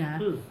ามด้วยนะ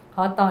เพร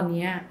าะตอน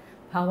นี้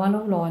ภาวะโล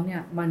กร้อนเนี่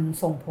ยมัน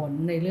ส่งผล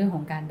ในเรื่องข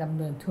องการดำเ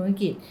นินธุร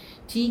กิจ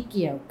ที่เ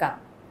กี่ยวกับ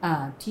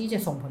ที่จะ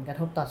ส่งผลกระ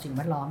ทบต่อสิ่งแ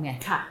วดล้อมไง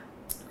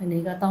อัน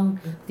นี้ก็ต้อง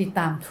ติดต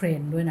ามเทรน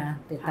ด์ด้วยนะ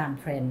ติดตาม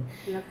เทรนด์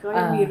แล้วก็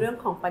ยังมีเรื่อง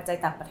ของปัจจัย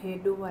ต่างประเทศ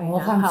ด้วยน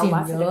ะความเสี่ย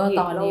งเยอะ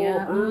ตอนนี้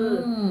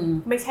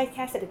ไม่ใช่แ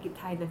ค่เศรษฐกิจ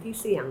ไทยนะที่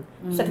เสี่ยง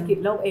เศรษฐกิจ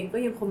โลกเองก็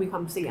ยังคงมีคว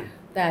ามเสี่ยง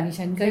แต่ดิ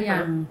ฉันก็ยั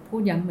งพู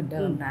ดย้ำเหมือนเ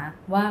ดิมนะ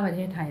ว่าประเท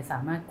ศไทยสา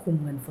มารถคุม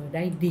เงินเฟ้อไ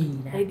ด้ดี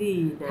นะ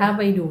ถ้าไ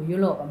ปดูยุ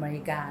โรปอเม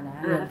ริกานะ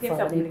เงินเฟ้อ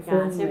อเมริกา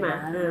ใช่ไหม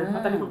เพรา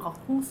ะตอนนี้ของเขา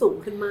พุ่งสูง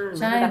ขึ้นมาก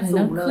ใช่ถึง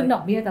ต้องขึ้นด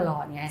อกเบี้ยตลอ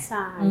ดไงใ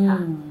ช่ค่ะ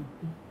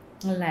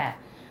นั่นแหละ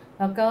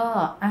แล้วก็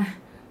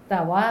แ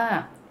ต่ว่า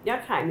ยอ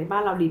ดขายในบ้า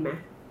นเราดีไหม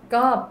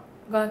ก็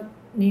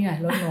นี่ไง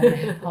ลดลง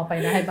พอไป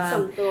ได้บ้าง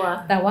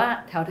แต่ว่า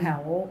แถว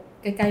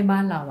ใกล้ๆบ้า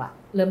นเรา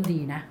เริ่มดี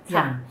นะอ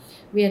ย่าง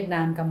เวียดน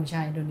ามกัมพูชา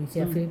อินโดนีเซี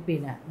ยฟิลิปปิ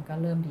นส์มันก็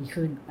เริ่มดี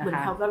ขึ้นนะคะเหมือ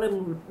นเขาก็เ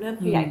ริ่ม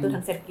ขยายตัวท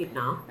างเศรษฐกิจ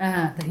เนาะ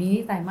แต่ที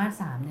นี้ไตรมา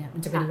ส 3เนี่ยมั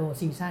นจะเป็นโล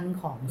ซีซั่น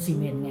ของซี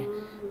เมนต์ไง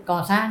ก่อ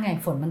สร้างไง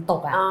ฝนมันต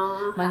ก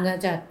มันก็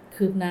จะ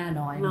คืบหน้า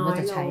น้อยมันก็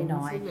จะใช้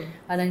น้อย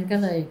เพราะนั้นก็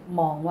เลย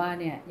มองว่า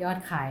เนี่ยยอด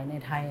ขายใน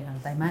ไทยหลัง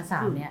ไตรมาส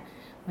 3เนี่ย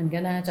มันก็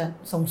น่าจะ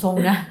ทรง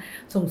ๆนะ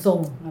ทรง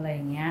ๆอะไรอ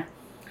ย่างเงี้ย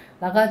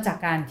แล้วก็จาก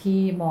การที่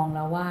มองแ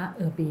ล้วว่า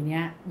ปีนี้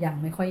ยัง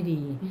ไม่ค่อย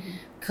ดี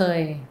เค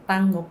ยตั้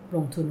งงบล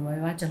งทุนไว้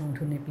ว่าจะลง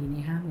ทุนในปี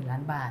นี้ 50,000 ล้า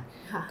นบาท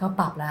ก็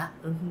ปรับละ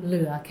เห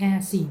ลือแ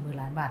ค่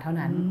 40,000 ล้านบาทเท่า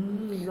นั้น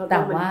แต่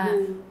ว่า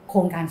โคร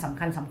งการสำ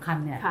คัญ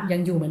เนี่ยยั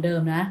งอยู่เหมือนเดิ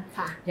มนะ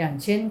อย่าง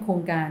เช่นโคร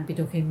งการปิโ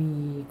ตรเคมี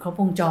ครบ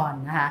วงจร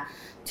นะคะ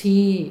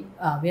ที่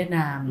เวียดน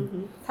าม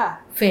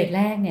เฟสแ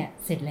รกเนี่ย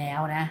เสร็จแล้ว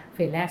นะเฟ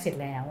สแรกเสร็จ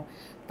แล้ว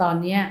ตอน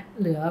นี้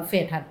เหลือเฟ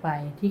สถัดไป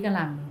ที่กำ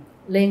ลัง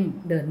เร่ง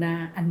เดินหน้า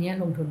อันนี้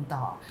ลงทุน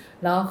ต่อ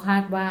แล้วคา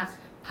ดว่า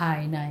ภาย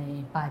ใน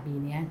ปลายปี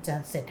นี้จะ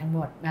เสร็จทั้งหม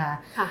ดนะคะ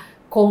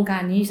โครงกา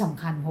รนี้ส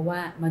ำคัญเพราะว่า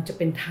มันจะเ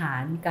ป็นฐา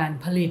นการ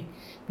ผลิต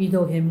ปิโตร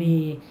เคมี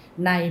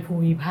ในภู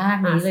มิภาค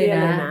นี้เลยน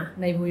ะ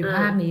ในภูมิภ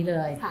าคนี้เล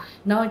ย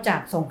นอกจาก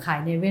ส่งขาย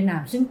ในเวียดนา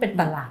มซึ่งเป็น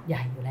ตลาดให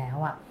ญ่อยู่แล้ว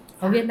เ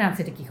พราะเวียดนามเ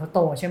ศรษฐกิจเขาโต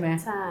ใช่ไหม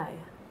ใช่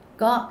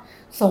ก็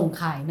ส่ง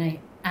ขายใน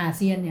อาเ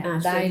ซียนเนี่ย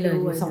ได้เลย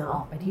ส่งอ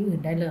อกไปที่อื่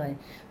นได้เลย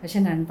เพราะฉ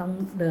ะนั้นต้อง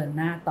เดิน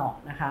หน้าต่อ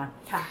นะคะ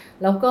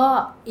แล้วก็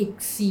อีก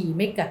4เ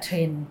มกะเทร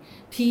นด์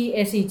ที่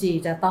SCG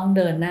จะต้องเ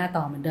ดินหน้า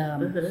ต่อเหมือนเดิม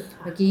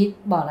เมื่อกี้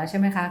บอกแล้วใช่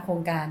ไหมคะโคร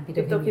งการปิโ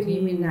ตรเคมีที่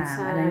เวียดนาม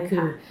อันนั้นคื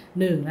อ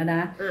1แล้วน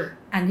ะ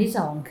อันที่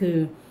2คือ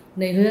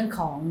ในเรื่อง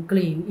ของ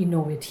Green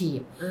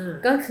Innovative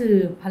ก็คือ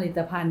ผลิต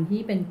ภัณฑ์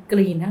ที่เป็น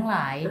Green ทั้งหล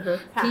าย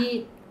ที่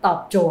ตอ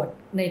บโจทย์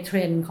ในเทร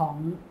นด์ของ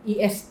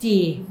ESG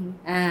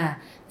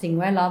สิ่ง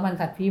แวดล้อมบรร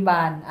ษัทพิบ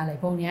าลอะไร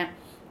พวกนี้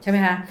ใช่ไหม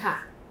คะ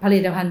ผลิ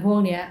ตภัณฑ์พวก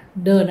นี้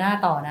เดินหน้า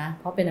ต่อนะ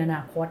เพราะเป็นอน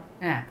าคต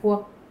พวก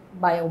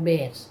bio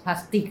base พลา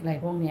สติกอะไร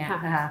พวกนี้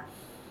นะคะ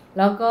แ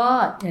ล้วก็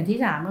อย่างที่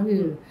3ก็คื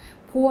อ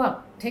พวก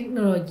เทคโน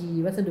โลยี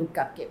วัสดุ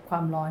กักเก็บควา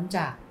มร้อนจ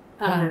าก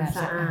พลังงาน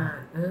สะอาด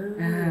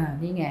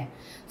นี่ไง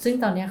ซึ่ง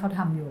ตอนนี้เขาท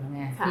ำอยู่แล้วไ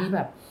งที่แ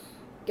บบ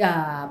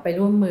ไป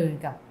ร่วมมือ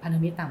กับพันธ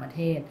มิตรต่างประเ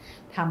ทศ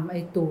ทำไอ้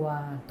ตั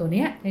วเ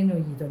นี้ยเทคโนโล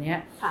ยีตัวเนี้ย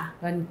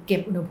มันเก็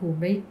บอุณหภูมิ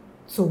ได้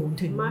สูง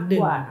ถึง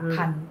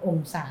 1,000 อง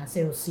ศาเซ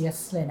ลเซียส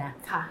เลยนะ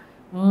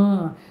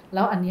แ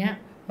ล้วอันเนี้ย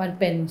มัน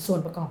เป็นส่วน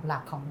ประกอบหลั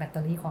กของแบตเต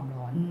อรี่ความ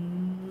ร้อน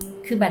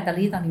คือแบตเตอ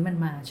รี่ตอนนี้มัน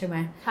มาใช่ไหม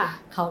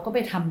เขาก็ไป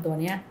ทำตัว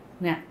เนี้ย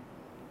เนี่ย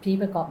ที่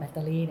ประกอบแบตเต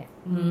อรี่เนี่ย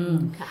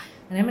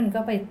อันนี้มันก็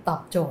ไปตอ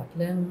บโจทย์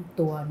เรื่อง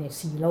ตัว Net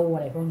Zero อ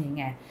ะไรพวกนี้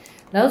ไง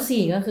แล้ว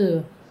4ก็คือ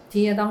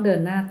ที่จะต้องเดิ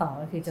นหน้าต่อ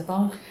ก็คือจะต้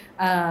อง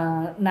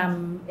น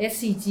ำ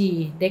SCG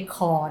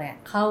Decor เนี่ย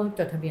เข้าจ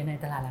ดทะเบียนใน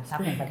ตลาดหลักทรัพ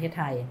ย์แห่งประเทศไ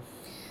ทย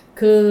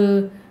คือ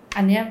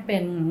อันนี้เป็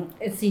น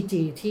SCG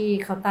ที่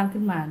เขาตั้ง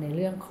ขึ้นมาในเ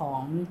รื่องขอ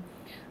ง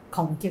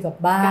เกี่ยวกับ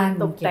บ้าน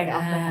ตกแต่ง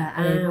อ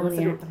ะไรพวก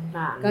นี้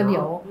ก็เ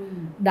ดี๋ยว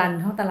ดัน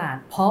เข้าตลาด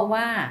เพราะ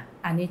ว่า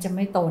อันนี้จะไ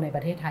ม่โตในป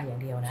ระเทศไทยอย่า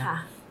งเดียวนะ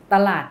ต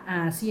ลาดอ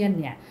าเซียน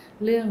เนี่ย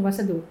เรื่องวัส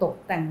ดุตก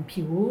แต่ง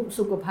ผิว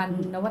สุขภัณ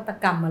ฑ์นวัต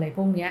กรรมอะไรพ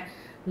วกนี้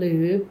หรื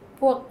อ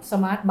พวกส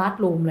มาร์ทบาร์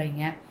รูมอะไร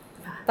เงี้ย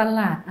ต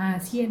ลาดอา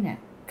เซียนเนี่ย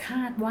ค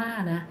าดว่า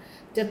นะ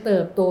จะเติ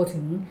บโตถึ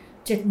ง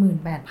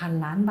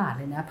 78,000 ล้านบาท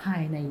เลยนะภา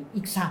ยใน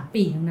อีก3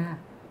ปีข้างหน้า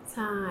ใ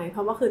ช่เพร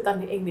าะว่าคือตอน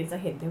นี้เองเนี่ยจะ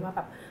เห็นได้ว่าแ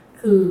บบ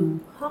คือ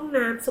ห้อง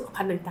น้ำสุข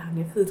ภัณฑ์ต่างๆเ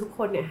นี่ยคือทุกค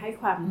นเนี่ยให้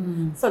ความ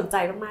สนใจ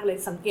มากๆเลย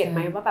สังเกตไหม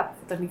ว่าแบบ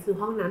ตอนนี้คือ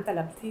ห้องน้ำแต่ล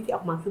ะที่ที่อ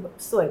อกมาคือแบบ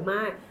สวยม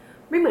าก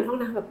ไม่เหมือนห้อง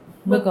น้ำแบบ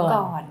เมื่อก่อ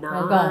นเนาะเ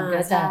มื่อก่อน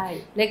ก็จะ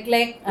เ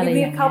ล็กๆอะไรอย่าง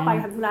เงี้ยเข้าไป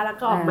ทำธุระแล้ว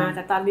ก็ออกมาแ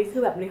ต่ตอนนี้คื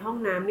อแบบในห้อง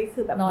น้ำนี่คื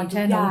อแบบนอนแ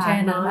ช่น้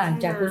ำอ่าง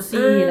จากุซ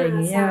ซี่อะไรอย่า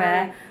งเงี้ยใช่ไหม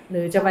ห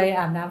รือจะไป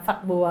อาบน้ำฝัก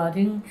บัว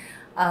ที่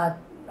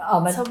ออ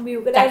กมาชมวิว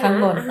ก็ได้จากข้าง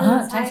บน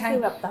ใช่คื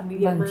อแบบตอนนี้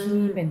บางที่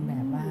เป็นแบ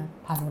บว่า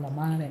พาโนราม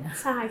าเลยนะ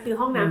ใช่คือ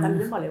ห้องน้ำตอน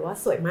นี้บอกเลยว่า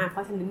สวยมากเพร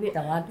าะฉะนั้นเนี่ยแ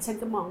ต่ว่าฉัน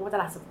ก็มองว่าต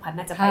ลาดสุขภัณฑ์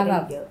น่าจะไปได้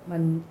เยอะมั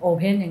นโอเ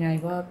พนยังไง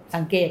ก็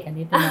สังเกตกัน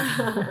นิดนึง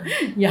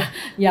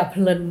อย่าเพ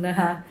ลินนะ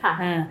คะ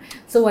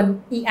ส่วน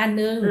อีกอัน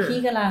นึงที่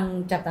กำลัง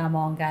จับตาม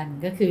องกัน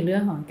ก็คือเรื่อ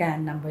งของการ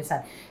นำบริษัท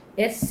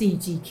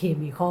SCG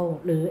Chemical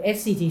หรือ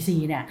SCGC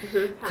เนี่ย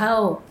เข้า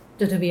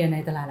จดทะเบียนใน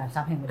ตลาดหลักท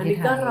รัพย์แห่งประเทศไทยอัน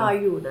นี้ก็รอ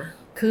อยู่นะ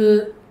คือ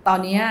ตอ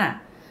นนี้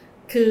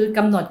คือก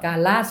ำหนดการ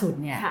ล่าสุด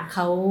เนี่ยเข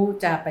า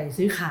จะไป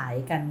ซื้อขาย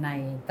กันใน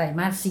ไตรม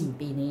าส 4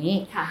 ปีนี้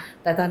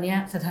แต่ตอนนี้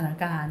สถาน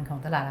การณ์ของ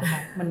ตลาดหลักทรั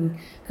พย์มัน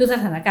คือส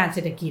ถานการณ์เศ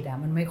รษฐกิจอ่ะ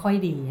มันไม่ค่อย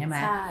ดีใช่ไหม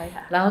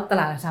แล้วต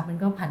ลาดหลักทรัพย์มัน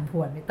ก็ผันผ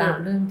วนไปตาม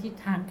เรื่องทิศ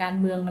ทางการ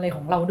เมืองอะไรข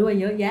องเราด้วย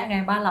เยอะแยะไง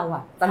บ้านเราอ่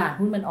ะตลาด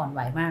หุ้นมันอ่อนไห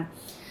วมาก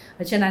เพ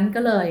ราะฉะนั้นก็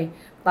เลย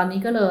ตอนนี้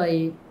ก็เลย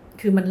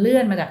คือมันเลื่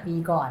อนมาจากปี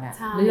ก่อนอะ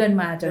เลื่อน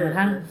มาจนกระ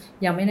ทั่ง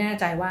ยังไม่แน่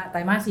ใจว่าไตร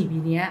มาส 4 ปี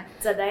นี้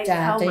จะ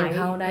เ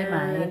ข้าได้ไหม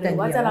แต่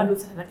ว่าจะเราดู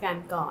สถานการ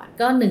ณ์ก่อน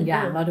ก็1อย่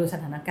างเราดูส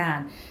ถานการ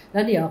ณ์แล้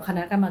วเดี๋ยวคณ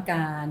ะกรรมก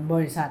ารบ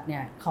ริษัทเนี่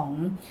ยของ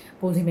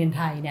ปูนซีเมนต์ไ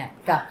ทยเนี่ย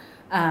กับ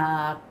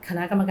คณ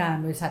ะกรรมการ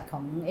บริษัทขอ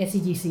ง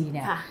SCGC เ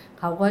นี่ย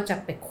เขาก็จะ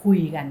ไปคุย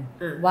กัน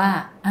ว่า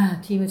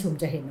ที่ประชุม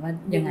จะเห็นว่า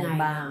ยังไง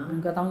บ้างมัน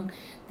ก็ต้อง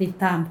ติด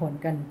ตามผล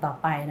กันต่อ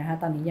ไปนะคะ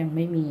ตอนนี้ยังไ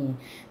ม่มี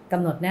กำ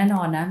หนดแน่น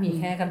อนนะมี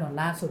แค่กำหนด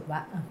ล่าสุดว่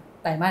า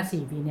ไตรมาส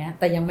 4 ปีนี้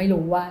แต่ยังไม่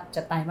รู้ว่าจ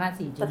ะไตรมาส 4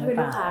 จริงหรือเปล่าแต่ถ้าเป็น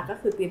ลูกค้าก็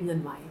คือเตรียมเงิน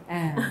ไว้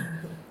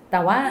แต่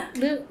ว่า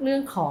เรื่อ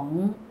งของ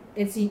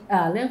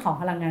เรื่องของ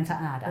พลังงานสะ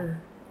อาดอ่ะ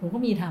ผมก็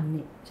มีทำ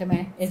นี่ใช่ไหม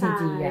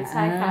SCG ใ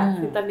ช่ค่ะ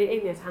คือตอนนี้เอ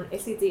งเนี่ยทาง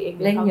SCG เอง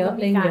เร่งเย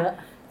อะ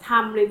ท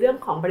ำในเรื่อง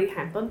ของบริห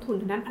ารต้นทุน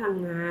ทางด้านพลัง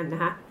งานน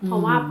ะคะเพรา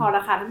ะว่าพอร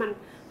าคา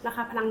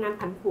พลังงาน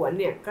ผันผวน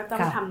เนี่ยก็ต้อ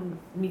ง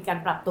มีการ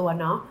ปรับตัว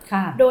เนาะ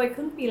โดยค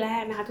รึ่งปีแร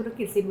กนะคะธุร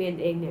กิจซีเมน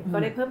ต์เองเนี่ยก็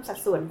ได้เพิ่มสัด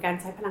ส่วนการ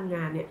ใช้พลังง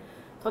านเนี่ย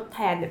ทดแท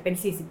นเนี่ยเป็น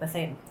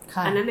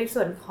 40% อันนั้นใน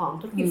ส่วนของ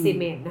ธุรกิจซี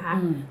เมนต์นะคะ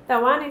แต่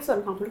ว่าในส่วน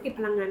ของธุรกิจ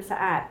พลังงานสะ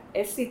อาด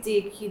SCG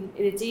Clean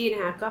Energy น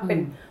ะคะก็เป็น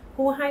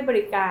ผู้ให้บ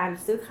ริการ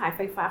ซื้อขายไฟ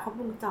ฟ้าครบ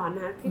วงจรน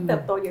ะคะที่เติ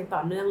บโตอย่างต่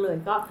อเนื่องเลย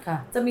ก็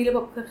จะมีระบ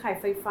บเครือข่าย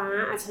ไฟฟ้า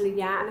อัจฉริ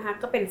ยะนะคะ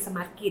ก็เป็นสม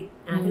าร์ทกริด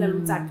ที่เรา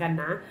รู้จักกัน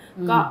นะ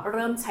ก็เ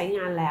ริ่มใช้ง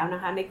านแล้วน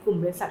ะคะในกลุ่ม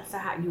บริษัทส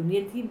หยูเนี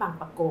ยนที่บาง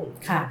ปะกง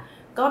ค่ะ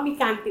ก็มี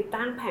การติด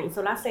ตั้งแผงโซ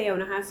ลาร์เซลล์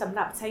นะคะสำห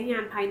รับใช้งา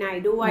นภายใน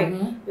ด้วย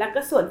แล้วก็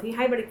ส่วนที่ใ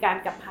ห้บริการ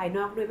กับภายน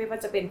อกด้วยไม่ว่า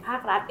จะเป็นภา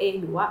ครัฐเอง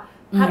หรือว่า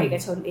ภาคเอก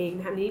ชนเอง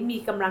นะคะนี้มี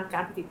กำลังก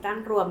ารติดตั้ง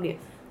รวมเนี่ย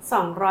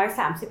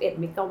231เ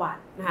มกะวัต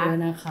ต์นะ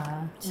คะ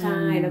ใช่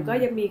แล้วก็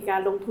ยังมีกา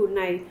รลงทุน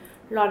ใน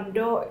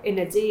Londo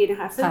Energy นะ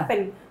คะซึ่งเป็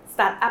นส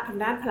ตาร์ทอัพทาง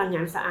ด้านพลังง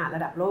านสะอาดร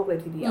ะดับโลกเลย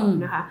ทีเดียว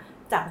นะคะ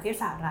จากประเทศ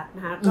สหรัฐน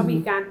ะคะก็มี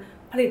การ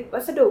ผลิต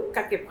วัสดุ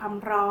กักเก็บความ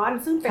ร้อน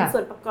ซึ่งเป็นส่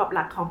วนประกอบห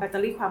ลักของแบตเตอ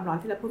รี่ความร้อน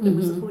ที่เราพูดกันเ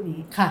มื่อสักครู่นี้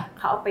เ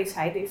ขาเอาไปใ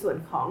ช้ในส่วน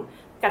ของ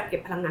กักเก็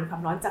บพลังงานควา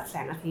มร้อนจากแส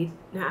งอาทิตย์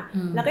นะคะ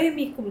แล้วก็ยัง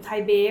มีกลุ่มไทย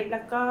เบฟแ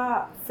ล้วก็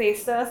เฟ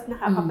เซอร์สนะ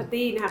คะ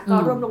property นะคะก็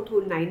ร่วมลงทุ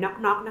นใน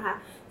น็อกนะคะ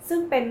ซึ่ง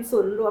เป็นศู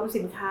นย์รวม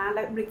สินค้าแล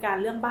ะบริการ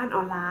เรื่องบ้านอ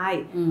อนไล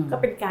น์ก็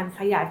เป็นการ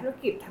ขยายธุร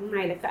กิจทั้งใน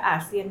และก็อา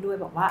เซียนด้วย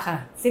บอกว่า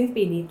สิ้น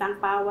ปีนี้ตั้ง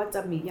เป้าว่าจ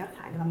ะมียอดข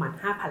ายประมาณ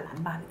 5,000 ล้าน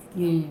บาททีเ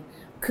ดียว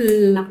คือ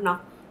น็อก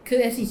คือ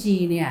SCG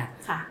เนี่ย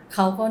เข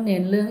าก็เน้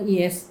นเรื่อง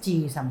ESG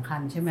สำคั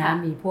ญใช่ไหม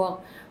มีพวก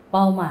เ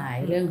ป้าหมาย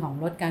เรื่องของ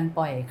ลดการป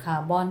ล่อยคา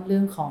ร์บอนเรื่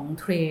องของ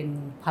เทรน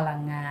ด์พลั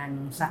งงาน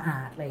สะอา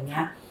ดอะไรเงี้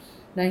ย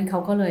นั้นเขา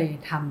ก็เลย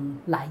ท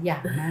ำหลายอย่า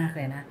งมากเ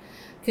ลยนะ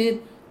คือ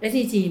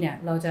SCG เนี่ย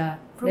เราจะ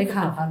ได้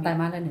ข่าวไตร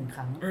มาสละ1 ค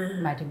รั้ง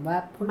หมายถึงว่า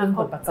พูดเรื่อง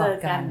ผลประกอบ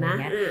การอะไร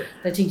เงี้ย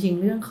แต่จริง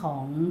ๆเรื่องขอ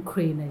ง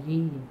Clean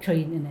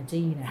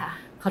Energy เนี่ย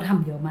เขาท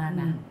ำเยอะมาก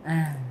นะ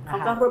เขา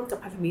ก็ร่วมกับ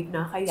พันธมิตรเน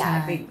าะขยาย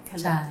ไปเค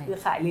รือ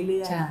ข่ายเ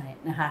รื่อยๆใช่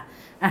นะคะ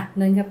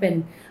นั่นก็เป็น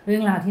เรื่อ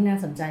งราวที่น่า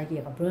สนใจเกี่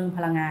ยวกับเรื่องพ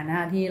ลังงานนะค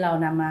ะที่เรา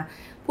นำมา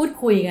พูด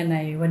คุยกันใน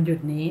วันหยุด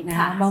นี้นะ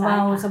คะเบา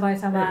ๆ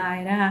สบาย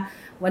ๆนะคะ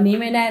วันนี้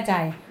ไม่แน่ใจ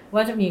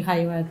ว่าจะมีใคร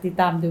มาติด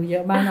ตามดูเยอ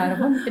ะมากน้อย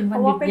เพราะมันเป็นวัน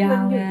หยุดยา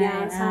วไง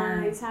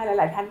ใช่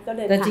หลายๆท่านก็เ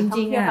ดินทางท่องเ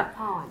ที่ยวพัก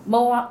ผ่อนเ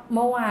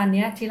มื่อวานเ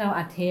นี้ยที่เรา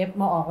อัดเทป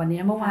มาออกวันนี้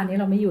เมื่อวานนี้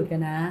เราไม่หยุดกั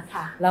นนะ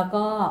แล้ว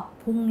ก็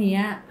พรุ่งนี้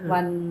วั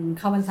นเ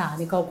ข้าพรรษา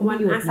นี่ก็ไม่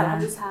หยุดนะ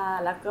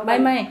แล้วก็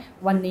ไม่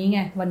วันนี้ไง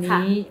วัน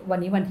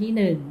นี้วันที่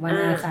1วัน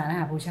อาสาฬ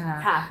หบูชา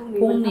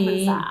พรุ่งนี้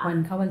วัน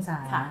เข้าพรรษา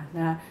น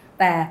ะ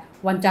แต่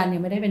วันจันทร์ยั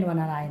งไม่ได้เป็นวัน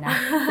อะไรนะ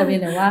แต่เป็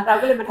นแต่ว่า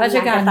ราช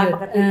การหยุด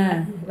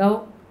แล้ว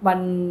วั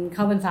นเ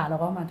ข้าพรรษาเรา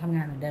ก็มาทำง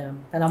านเหมือนเดิม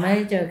แต่เราไม่ไ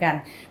ด้เจอกัน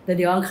แต่เ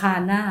ดี๋ยวอังคาร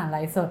หน้าไล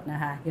ฟ์สดน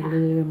ะคะอย่า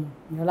ลืม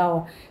เดี๋ยวเรา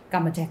กลั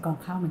บมาแจกกล่อง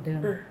ข้าวเหมือนเดิ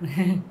ม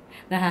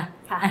นะคะ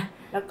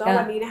แล้วก็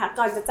วันนี้นะคะ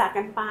ก่อนจะจาก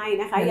กันไป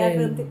นะคะอย่า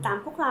ลืมติดตาม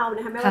พวกเราน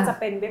ะคะไม่ว่าจะ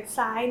เป็นเว็บไซ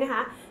ต์นะค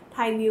ะ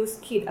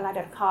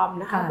thainews.ala.com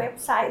นะคะเว็บ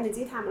ไซต์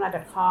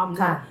energytime.ala.com น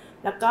ะคะ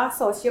แล้วก็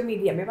โซเชียลมี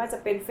เดียไม่ว่าจะ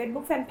เป็น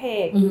Facebook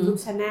Fanpage YouTube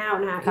Channel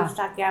นะคะ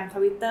Instagram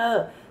Twitter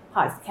พ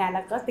อดแคสต์แ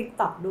ล้วก็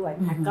TikTok ด้วย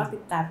นะคะก็ติ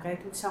ดตามกัน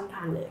ทุกช่องท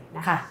างเลยน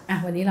ะคะ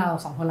วันนี้เรา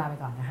2คนลาไป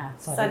ก่อนนะคะ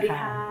สวัสดี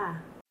ค่ะ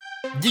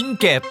ยิ่ง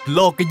เก็บโล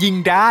กก็ยิ่ง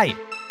ได้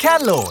แค่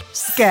โหลด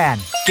สแกน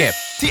เก็บ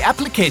ที่แอป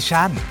พลิเค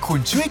ชันคุณ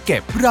ช่วยเก็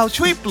บเรา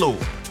ช่วยปลู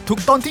กทุก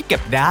ต้นที่เก็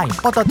บได้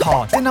ปตท.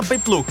จะนำไป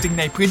ปลูกจริง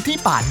ในพื้นที่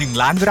ป่า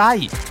1 ล้านไร่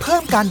เพิ่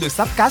มการดูด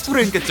ซับก๊าซเ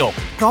รือนกระจก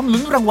พร้อม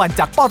ลุ้นรางวัล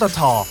จากปตท.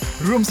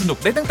ร่วมสนุก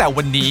ได้ตั้งแต่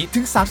วันนี้ถึ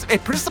ง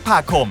31 พฤษภา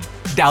คม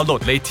ดาวน์โหล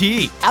ดเลยที่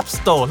App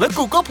Store และ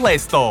Google Play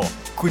Store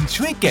คุณ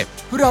ช่วยเก็บ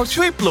เรา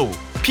ช่วยปลูก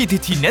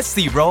PTT Net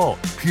Zero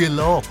เพื่อ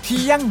โลกที่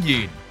ยั่งยื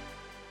น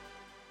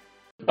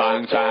บาง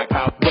จาก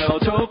ขับเร็ว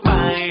ทุกไป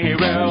ให้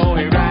เร็วใ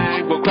ห้แรง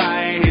กว่าใคร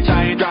ให้ใจ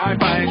ร้อย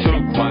ไปทุ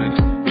กวัน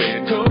เปลี่ยน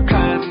ทุก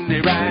คันให้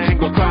แรง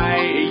กว่าใคร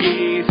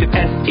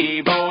20 SE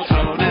Volt เท่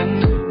านั้น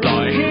ปล่อ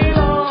ยให้โ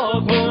ล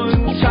กหมุน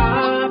ช้า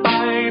ไป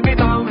ไม่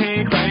ต้องให้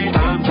ใครต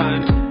ามทัน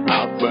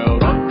อัพเวล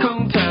รถของ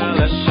เธอแ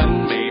ละฉัน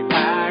ไม่แ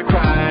พ้ใคร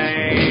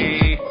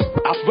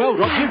อัพเวล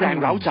รถให้แรง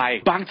เร้าใจ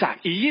บางจาก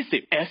E20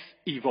 S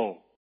Evo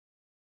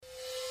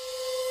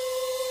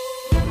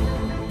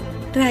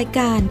รายก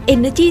าร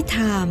Energy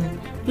Time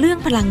เรื่อง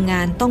พลังง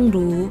านต้อง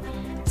รู้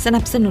ส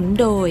นับสนุน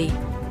โดย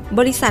บ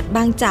ริษัทบ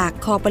างจาก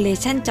คอร์ปอเร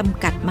ชั่นจ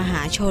ำกัดมห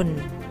าชน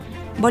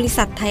บริ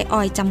ษัทไทยอ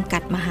อยล์จำกั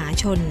ดมหา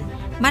ชน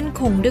มั่น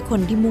คงด้วยค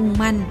นที่มุ่ง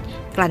มั่น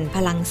กลั่นพ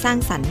ลังสร้าง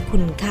สรรค์คุ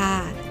ณค่า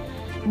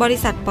บริ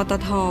ษัทปต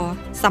ท.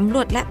สำร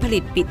วจและผลิ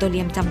ตปิโตรเลี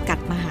ยมจำกัด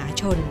มหา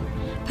ชน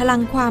พลั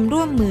งความ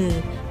ร่วมมือ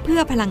เพื่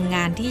อพลังง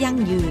านที่ยั่ง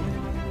ยืน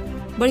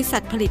บริษั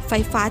ทผลิตไฟ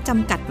ฟ้าจ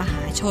ำกัดมห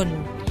าชน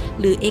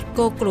หรือเอ็กโ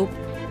กกรุ๊ป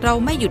เรา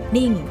ไม่หยุด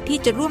นิ่งที่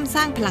จะร่วมส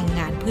ร้างพลังง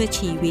านเพื่อ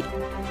ชีวิต